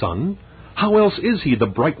being the Son? How else is he the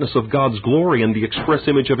brightness of God's glory and the express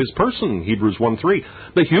image of his person? Hebrews 1:3.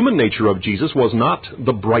 The human nature of Jesus was not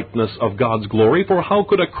the brightness of God's glory, for how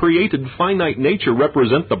could a created finite nature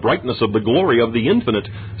represent the brightness of the glory of the infinite,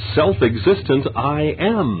 self-existent I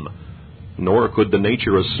Am? Nor could the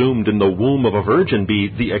nature assumed in the womb of a virgin be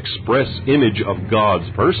the express image of God's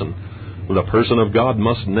person. The person of God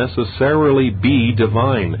must necessarily be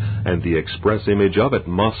divine, and the express image of it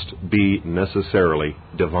must be necessarily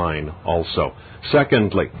divine also.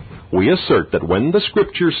 Secondly, we assert that when the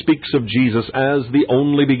Scripture speaks of Jesus as the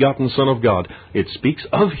only begotten Son of God, it speaks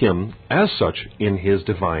of him as such in his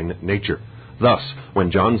divine nature. Thus,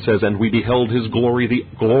 when John says, "And we beheld his glory, the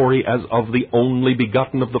glory as of the only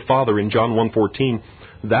begotten of the Father," in John 1:14,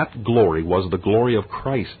 that glory was the glory of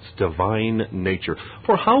Christ's divine nature.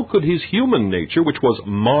 For how could his human nature, which was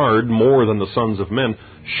marred more than the sons of men,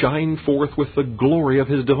 shine forth with the glory of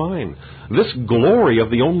his divine? This glory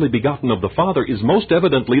of the only begotten of the Father is most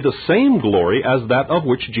evidently the same glory as that of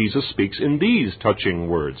which Jesus speaks in these touching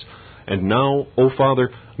words. "And now, O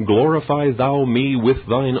Father, glorify thou me with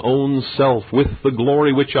thine own self, with the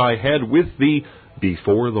glory which I had with thee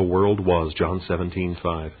before the world was." John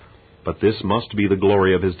 17:5. But this must be the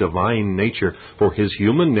glory of his divine nature, for his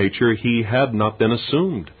human nature he had not then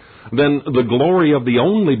assumed. Then the glory of the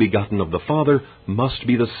only begotten of the Father must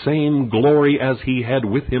be the same glory as he had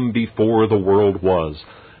with him before the world was,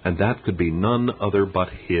 and that could be none other but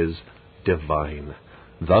his divine.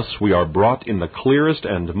 Thus we are brought in the clearest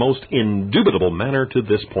and most indubitable manner to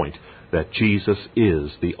this point, that Jesus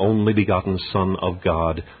is the only begotten Son of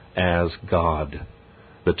God as God.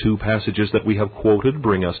 The two passages that we have quoted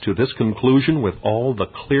bring us to this conclusion with all the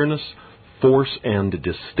clearness, force, and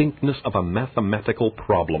distinctness of a mathematical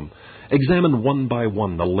problem. Examine one by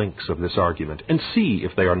one the links of this argument, and see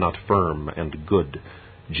if they are not firm and good.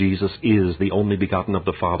 Jesus is the only begotten of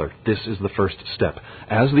the Father. This is the first step.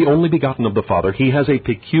 As the only begotten of the Father, he has a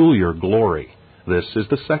peculiar glory. This is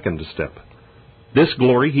the second step. This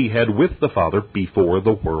glory he had with the Father before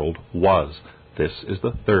the world was. This is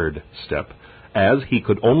the third step. As he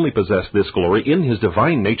could only possess this glory in his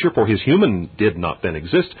divine nature, for his human did not then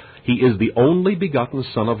exist, he is the only begotten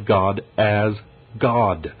Son of God as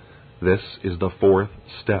God. This is the fourth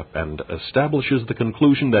step, and establishes the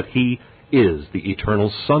conclusion that he is the eternal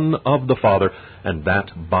Son of the Father, and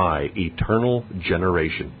that by eternal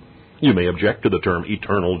generation. You may object to the term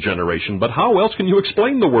eternal generation, but how else can you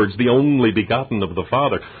explain the words, the only begotten of the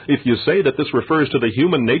Father? If you say that this refers to the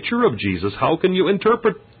human nature of Jesus, how can you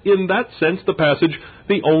interpret in that sense the passage,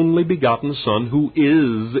 the only begotten Son who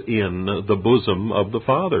is in the bosom of the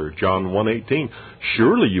Father, John 1:18?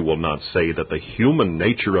 Surely you will not say that the human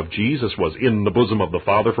nature of Jesus was in the bosom of the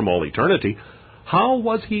Father from all eternity. How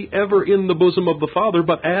was he ever in the bosom of the Father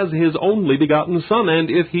but as his only begotten Son? And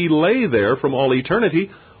if he lay there from all eternity,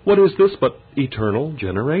 what is this but eternal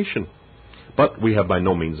generation? But we have by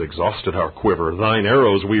no means exhausted our quiver. Thine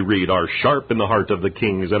arrows, we read, are sharp in the heart of the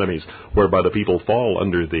king's enemies, whereby the people fall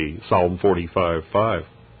under thee. Psalm 45:5.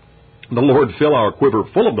 The Lord fill our quiver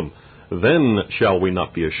full of them. Then shall we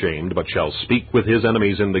not be ashamed, but shall speak with his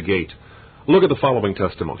enemies in the gate. Look at the following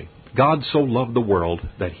testimony. God so loved the world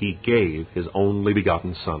that he gave his only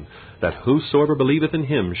begotten Son, that whosoever believeth in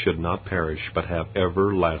him should not perish, but have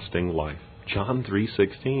everlasting life. John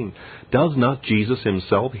 3:16. Does not Jesus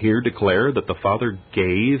himself here declare that the Father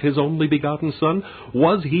gave his only begotten Son?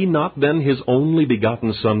 Was he not then his only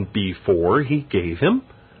begotten Son before he gave him?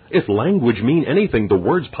 If language mean anything, the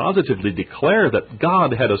words positively declare that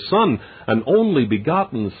God had a Son, an only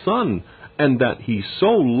begotten Son, and that he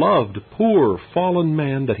so loved poor fallen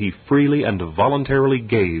man that he freely and voluntarily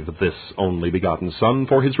gave this only begotten Son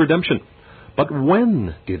for his redemption. But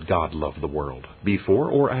when did God love the world? Before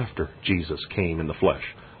or after Jesus came in the flesh?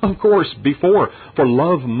 Of course, before, for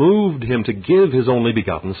love moved him to give his only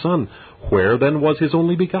begotten Son. Where then was his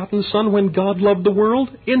only begotten Son when God loved the world?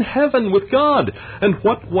 In heaven with God. And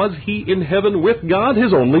what was he in heaven with God?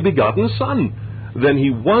 His only begotten Son. Then he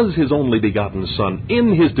was his only begotten Son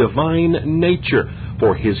in his divine nature,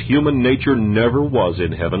 for his human nature never was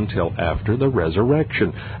in heaven till after the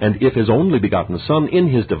resurrection. And if his only begotten Son in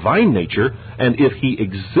his divine nature, and if he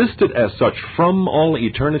existed as such from all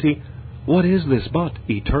eternity, what is this but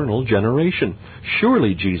eternal generation?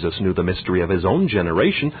 Surely Jesus knew the mystery of his own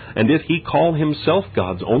generation, and if he call himself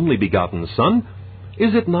God's only begotten Son,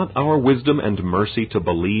 is it not our wisdom and mercy to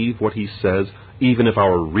believe what he says, even if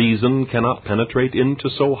our reason cannot penetrate into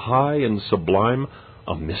so high and sublime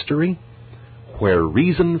a mystery? Where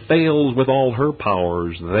reason fails with all her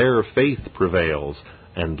powers, there faith prevails,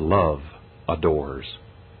 and love adores.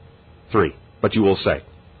 3. But you will say,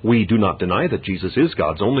 we do not deny that Jesus is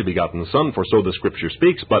God's only begotten Son, for so the Scripture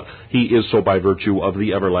speaks, but he is so by virtue of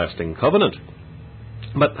the everlasting covenant.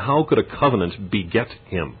 But how could a covenant beget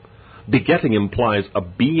him? Begetting implies a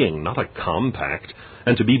being, not a compact,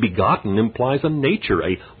 and to be begotten implies a nature,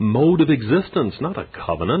 a mode of existence, not a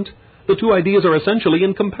covenant. The two ideas are essentially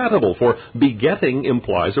incompatible, for begetting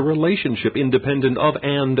implies a relationship independent of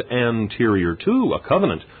and anterior to a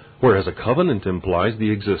covenant, whereas a covenant implies the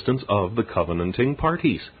existence of the covenanting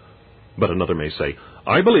parties. But another may say,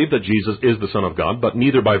 I believe that Jesus is the Son of God, but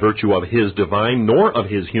neither by virtue of his divine nor of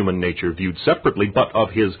his human nature viewed separately, but of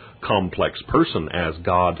his complex person as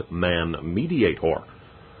God-man mediator.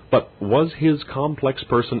 But was his complex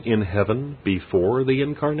person in heaven before the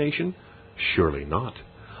incarnation? Surely not.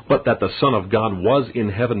 But that the Son of God was in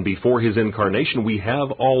heaven before his incarnation, we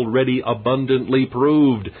have already abundantly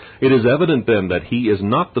proved. It is evident then that he is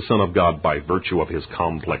not the Son of God by virtue of his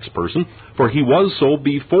complex person, for he was so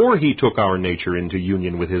before he took our nature into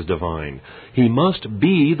union with his divine. He must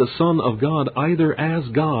be the Son of God either as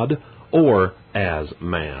God or as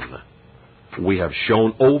man. We have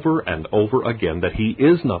shown over and over again that he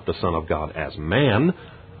is not the Son of God as man.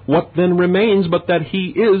 What then remains but that he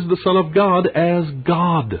is the Son of God as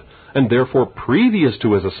God, and therefore previous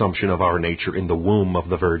to his assumption of our nature in the womb of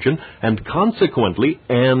the Virgin, and consequently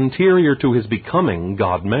anterior to his becoming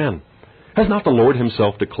God-man? Has not the Lord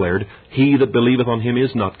himself declared, He that believeth on him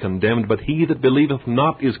is not condemned, but he that believeth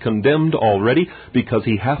not is condemned already, because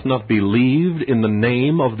he hath not believed in the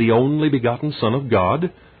name of the only begotten Son of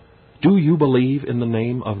God? Do you believe in the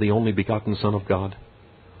name of the only begotten Son of God?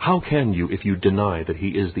 How can you if you deny that he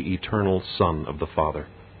is the eternal Son of the Father?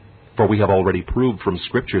 For we have already proved from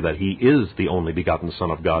Scripture that he is the only begotten Son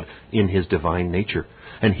of God in his divine nature.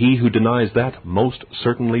 And he who denies that most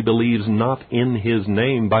certainly believes not in his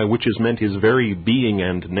name, by which is meant his very being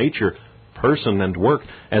and nature, person and work,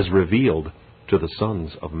 as revealed to the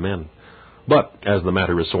sons of men. But, as the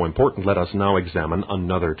matter is so important, let us now examine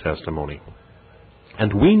another testimony.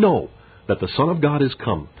 And we know that the Son of God is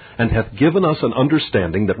come, and hath given us an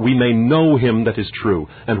understanding that we may know him that is true,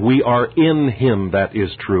 and we are in him that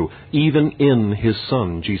is true, even in his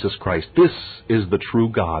Son, Jesus Christ. This is the true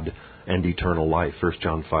God and eternal life, 1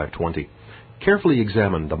 John 5:20. Carefully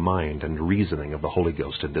examine the mind and reasoning of the Holy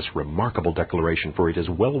Ghost in this remarkable declaration, for it is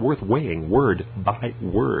well worth weighing word by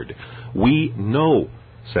word. We know,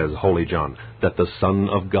 says Holy John, that the Son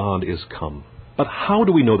of God is come. But how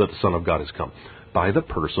do we know that the Son of God is come? By the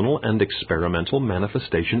personal and experimental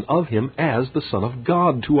manifestation of him as the Son of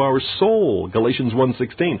God to our soul, Galatians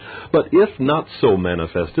 1:16. But if not so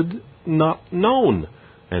manifested, not known.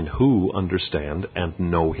 And who understand and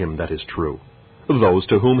know him that is true? Those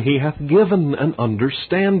to whom he hath given an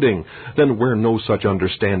understanding. Then where no such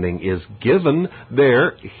understanding is given,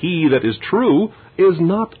 there he that is true is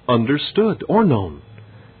not understood or known.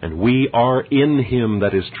 And we are in him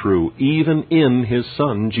that is true, even in his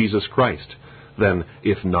Son, Jesus Christ. Then,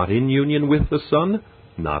 if not in union with the Son,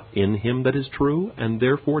 not in him that is true, and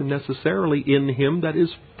therefore necessarily in him that is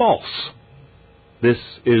false. This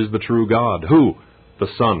is the true God. Who? The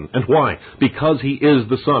Son. And why? Because he is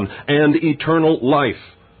the Son and eternal life.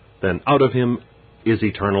 Then out of him is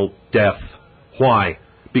eternal death. Why?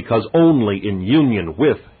 Because only in union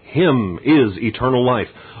with him is eternal life.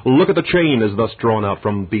 Look at the chain as thus drawn out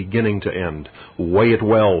from beginning to end. Weigh it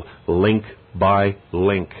well, link by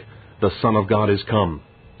link. The Son of God is come.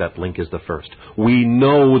 That link is the first. We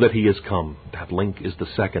know that he is come. That link is the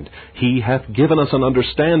second. He hath given us an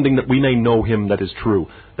understanding that we may know him that is true.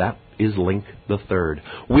 That is link the third.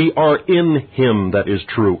 We are in him that is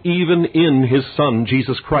true, even in his Son,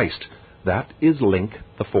 Jesus Christ. That is link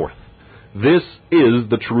the fourth. This is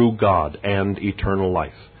the true God and eternal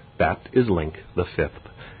life. That is link the fifth.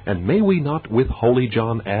 And may we not with Holy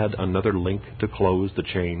John add another link to close the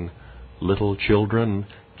chain? Little children,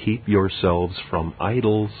 keep yourselves from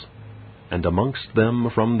idols, and amongst them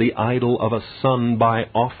from the idol of a son by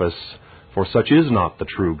office, for such is not the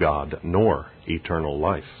true God, nor eternal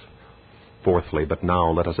life. Fourthly, but now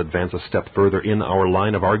let us advance a step further in our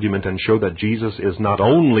line of argument and show that Jesus is not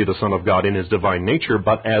only the Son of God in his divine nature,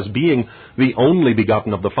 but as being the only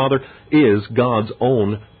begotten of the Father, is God's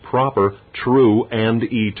own proper, true, and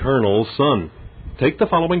eternal Son. Take the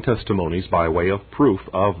following testimonies by way of proof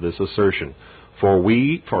of this assertion. For what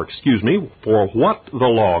the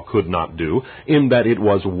law could not do, in that it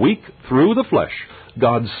was weak through the flesh,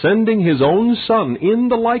 God sending his own Son in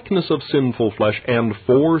the likeness of sinful flesh, and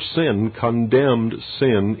for sin condemned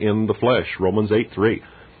sin in the flesh. Romans 8:3.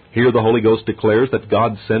 Here the Holy Ghost declares that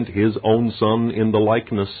God sent his own Son in the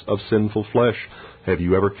likeness of sinful flesh. Have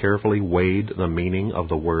you ever carefully weighed the meaning of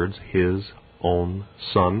the words, his own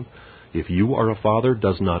Son? If you are a father,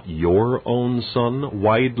 does not your own son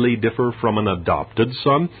widely differ from an adopted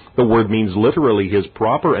son? The word means literally his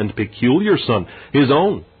proper and peculiar son, his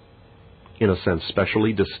own, in a sense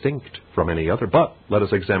specially distinct from any other. But let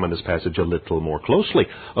us examine this passage a little more closely.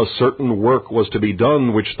 A certain work was to be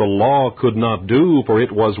done which the law could not do, for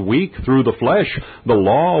it was weak through the flesh. The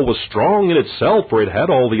law was strong in itself, for it had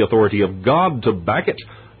all the authority of God to back it.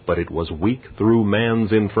 But it was weak through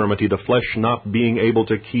man's infirmity, the flesh not being able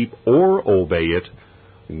to keep or obey it.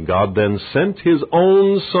 God then sent his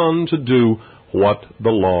own Son to do what the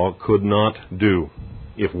law could not do.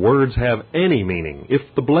 If words have any meaning, if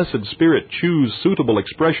the blessed Spirit choose suitable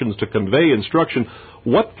expressions to convey instruction,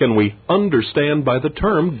 what can we understand by the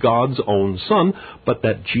term God's own Son, but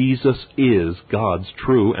that Jesus is God's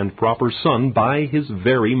true and proper Son by his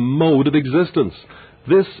very mode of existence?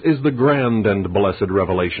 This is the grand and blessed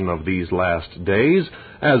revelation of these last days,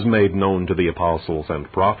 as made known to the apostles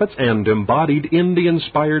and prophets, and embodied in the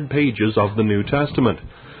inspired pages of the New Testament.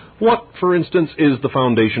 What, for instance, is the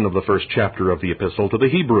foundation of the first chapter of the epistle to the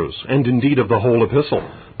Hebrews, and indeed of the whole epistle,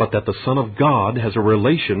 but that the Son of God has a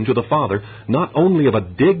relation to the Father, not only of a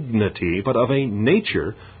dignity, but of a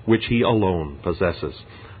nature which he alone possesses.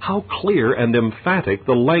 How clear and emphatic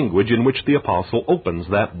the language in which the apostle opens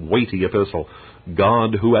that weighty epistle.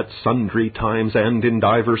 God, who at sundry times and in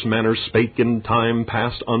divers manners spake in time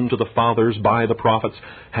past unto the fathers by the prophets,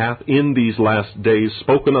 hath in these last days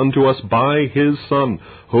spoken unto us by his Son,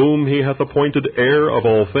 whom he hath appointed heir of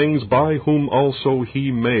all things, by whom also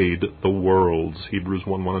he made the worlds. Hebrews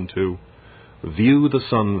 1:1 and 2. View the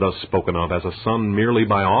Son thus spoken of as a son merely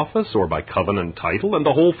by office or by covenant title, and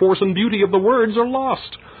the whole force and beauty of the words are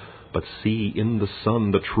lost. But see in the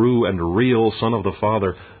Son the true and real Son of the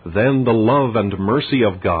Father, then the love and mercy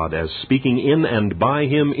of God, as speaking in and by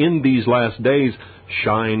him in these last days,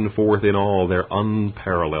 shine forth in all their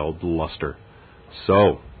unparalleled luster.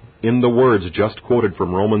 So, in the words just quoted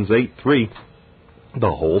from Romans 8:3,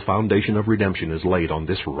 the whole foundation of redemption is laid on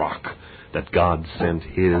this rock, that God sent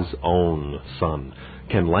his own Son.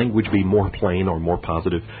 Can language be more plain or more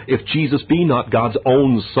positive? If Jesus be not God's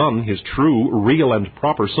own Son, his true, real, and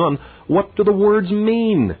proper Son, what do the words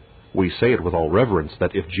mean? We say it with all reverence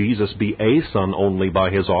that if Jesus be a Son only by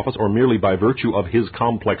his office or merely by virtue of his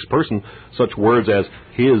complex person, such words as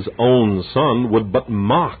his own Son would but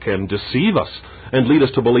mock and deceive us and lead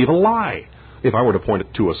us to believe a lie. If I were to point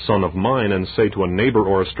it to a son of mine and say to a neighbor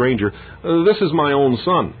or a stranger, "This is my own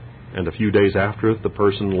son," and a few days after the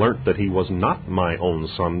person learnt that he was not my own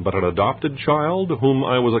son, but an adopted child whom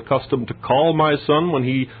I was accustomed to call my son when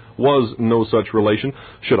he was no such relation,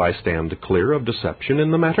 should I stand clear of deception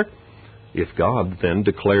in the matter? If God then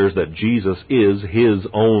declares that Jesus is his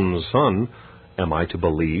own Son, am I to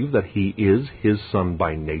believe that he is his Son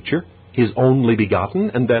by nature, his only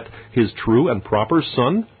begotten, and that his true and proper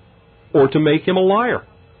Son or to make him a liar?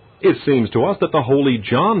 It seems to us that the holy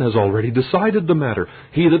John has already decided the matter.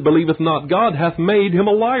 He that believeth not God hath made him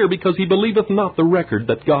a liar, because he believeth not the record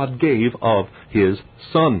that God gave of his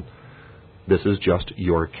Son. This is just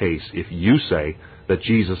your case if you say that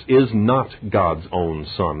Jesus is not God's own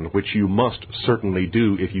Son, which you must certainly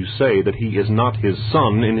do if you say that he is not his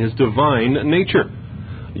Son in his divine nature.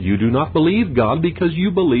 You do not believe God because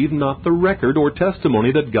you believe not the record or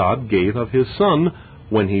testimony that God gave of his Son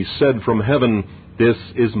when he said from heaven, "This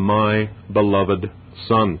is my beloved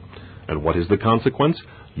Son." And what is the consequence?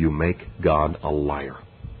 You make God a liar.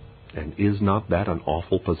 And is not that an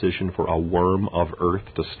awful position for a worm of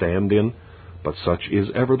earth to stand in? But such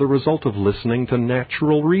is ever the result of listening to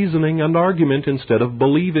natural reasoning and argument instead of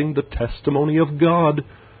believing the testimony of God.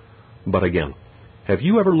 But again, have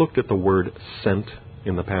you ever looked at the word sent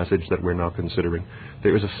in the passage that we're now considering?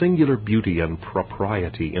 There is a singular beauty and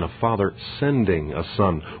propriety in a father sending a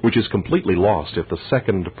son, which is completely lost if the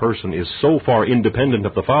second person is so far independent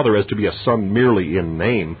of the father as to be a son merely in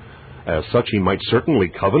name. As such, he might certainly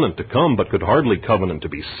covenant to come, but could hardly covenant to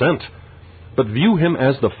be sent. But view him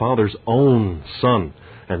as the Father's own Son,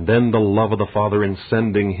 and then the love of the Father in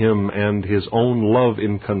sending him, and his own love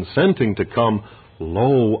in consenting to come,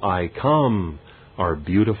 "Lo, I come," are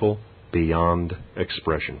beautiful beyond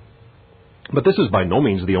expression. But this is by no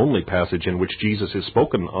means the only passage in which Jesus is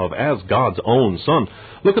spoken of as God's own Son.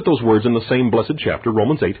 Look at those words in the same blessed chapter,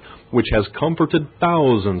 Romans 8, which has comforted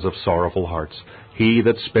thousands of sorrowful hearts. "He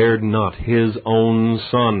that spared not his own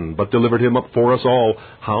Son, but delivered him up for us all,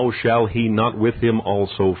 how shall he not with him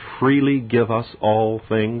also freely give us all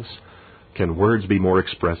things?" Can words be more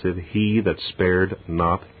expressive? He that spared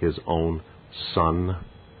not his own Son.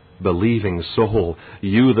 Believing soul,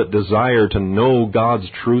 you that desire to know God's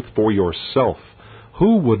truth for yourself,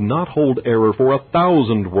 who would not hold error for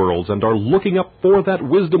 1,000 worlds, and are looking up for that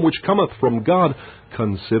wisdom which cometh from God,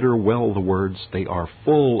 consider well the words. They are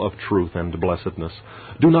full of truth and blessedness.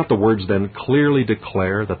 Do not the words then clearly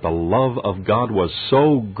declare that the love of God was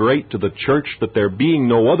so great to the church that there being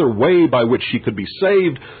no other way by which she could be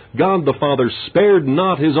saved, God the Father spared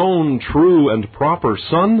not his own true and proper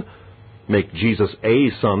Son? Make Jesus a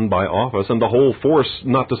son by office, and the whole force,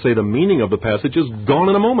 not to say the meaning of the passage, is gone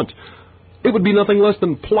in a moment. It would be nothing less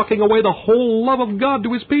than plucking away the whole love of God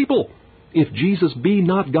to his people. If Jesus be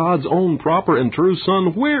not God's own proper and true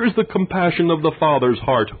Son, where is the compassion of the Father's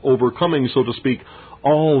heart, overcoming, so to speak,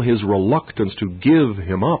 all his reluctance to give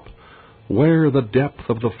him up? Where the depth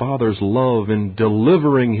of the Father's love in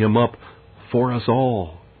delivering him up for us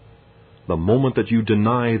all? The moment that you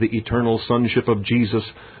deny the eternal sonship of Jesus,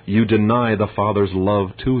 you deny the Father's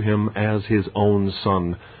love to him as his own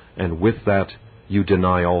Son, and with that you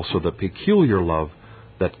deny also the peculiar love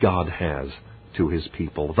that God has to his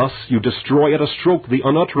people. Thus you destroy at a stroke the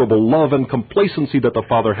unutterable love and complacency that the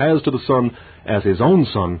Father has to the Son as his own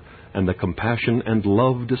Son, and the compassion and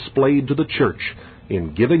love displayed to the church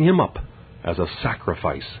in giving him up as a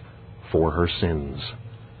sacrifice for her sins.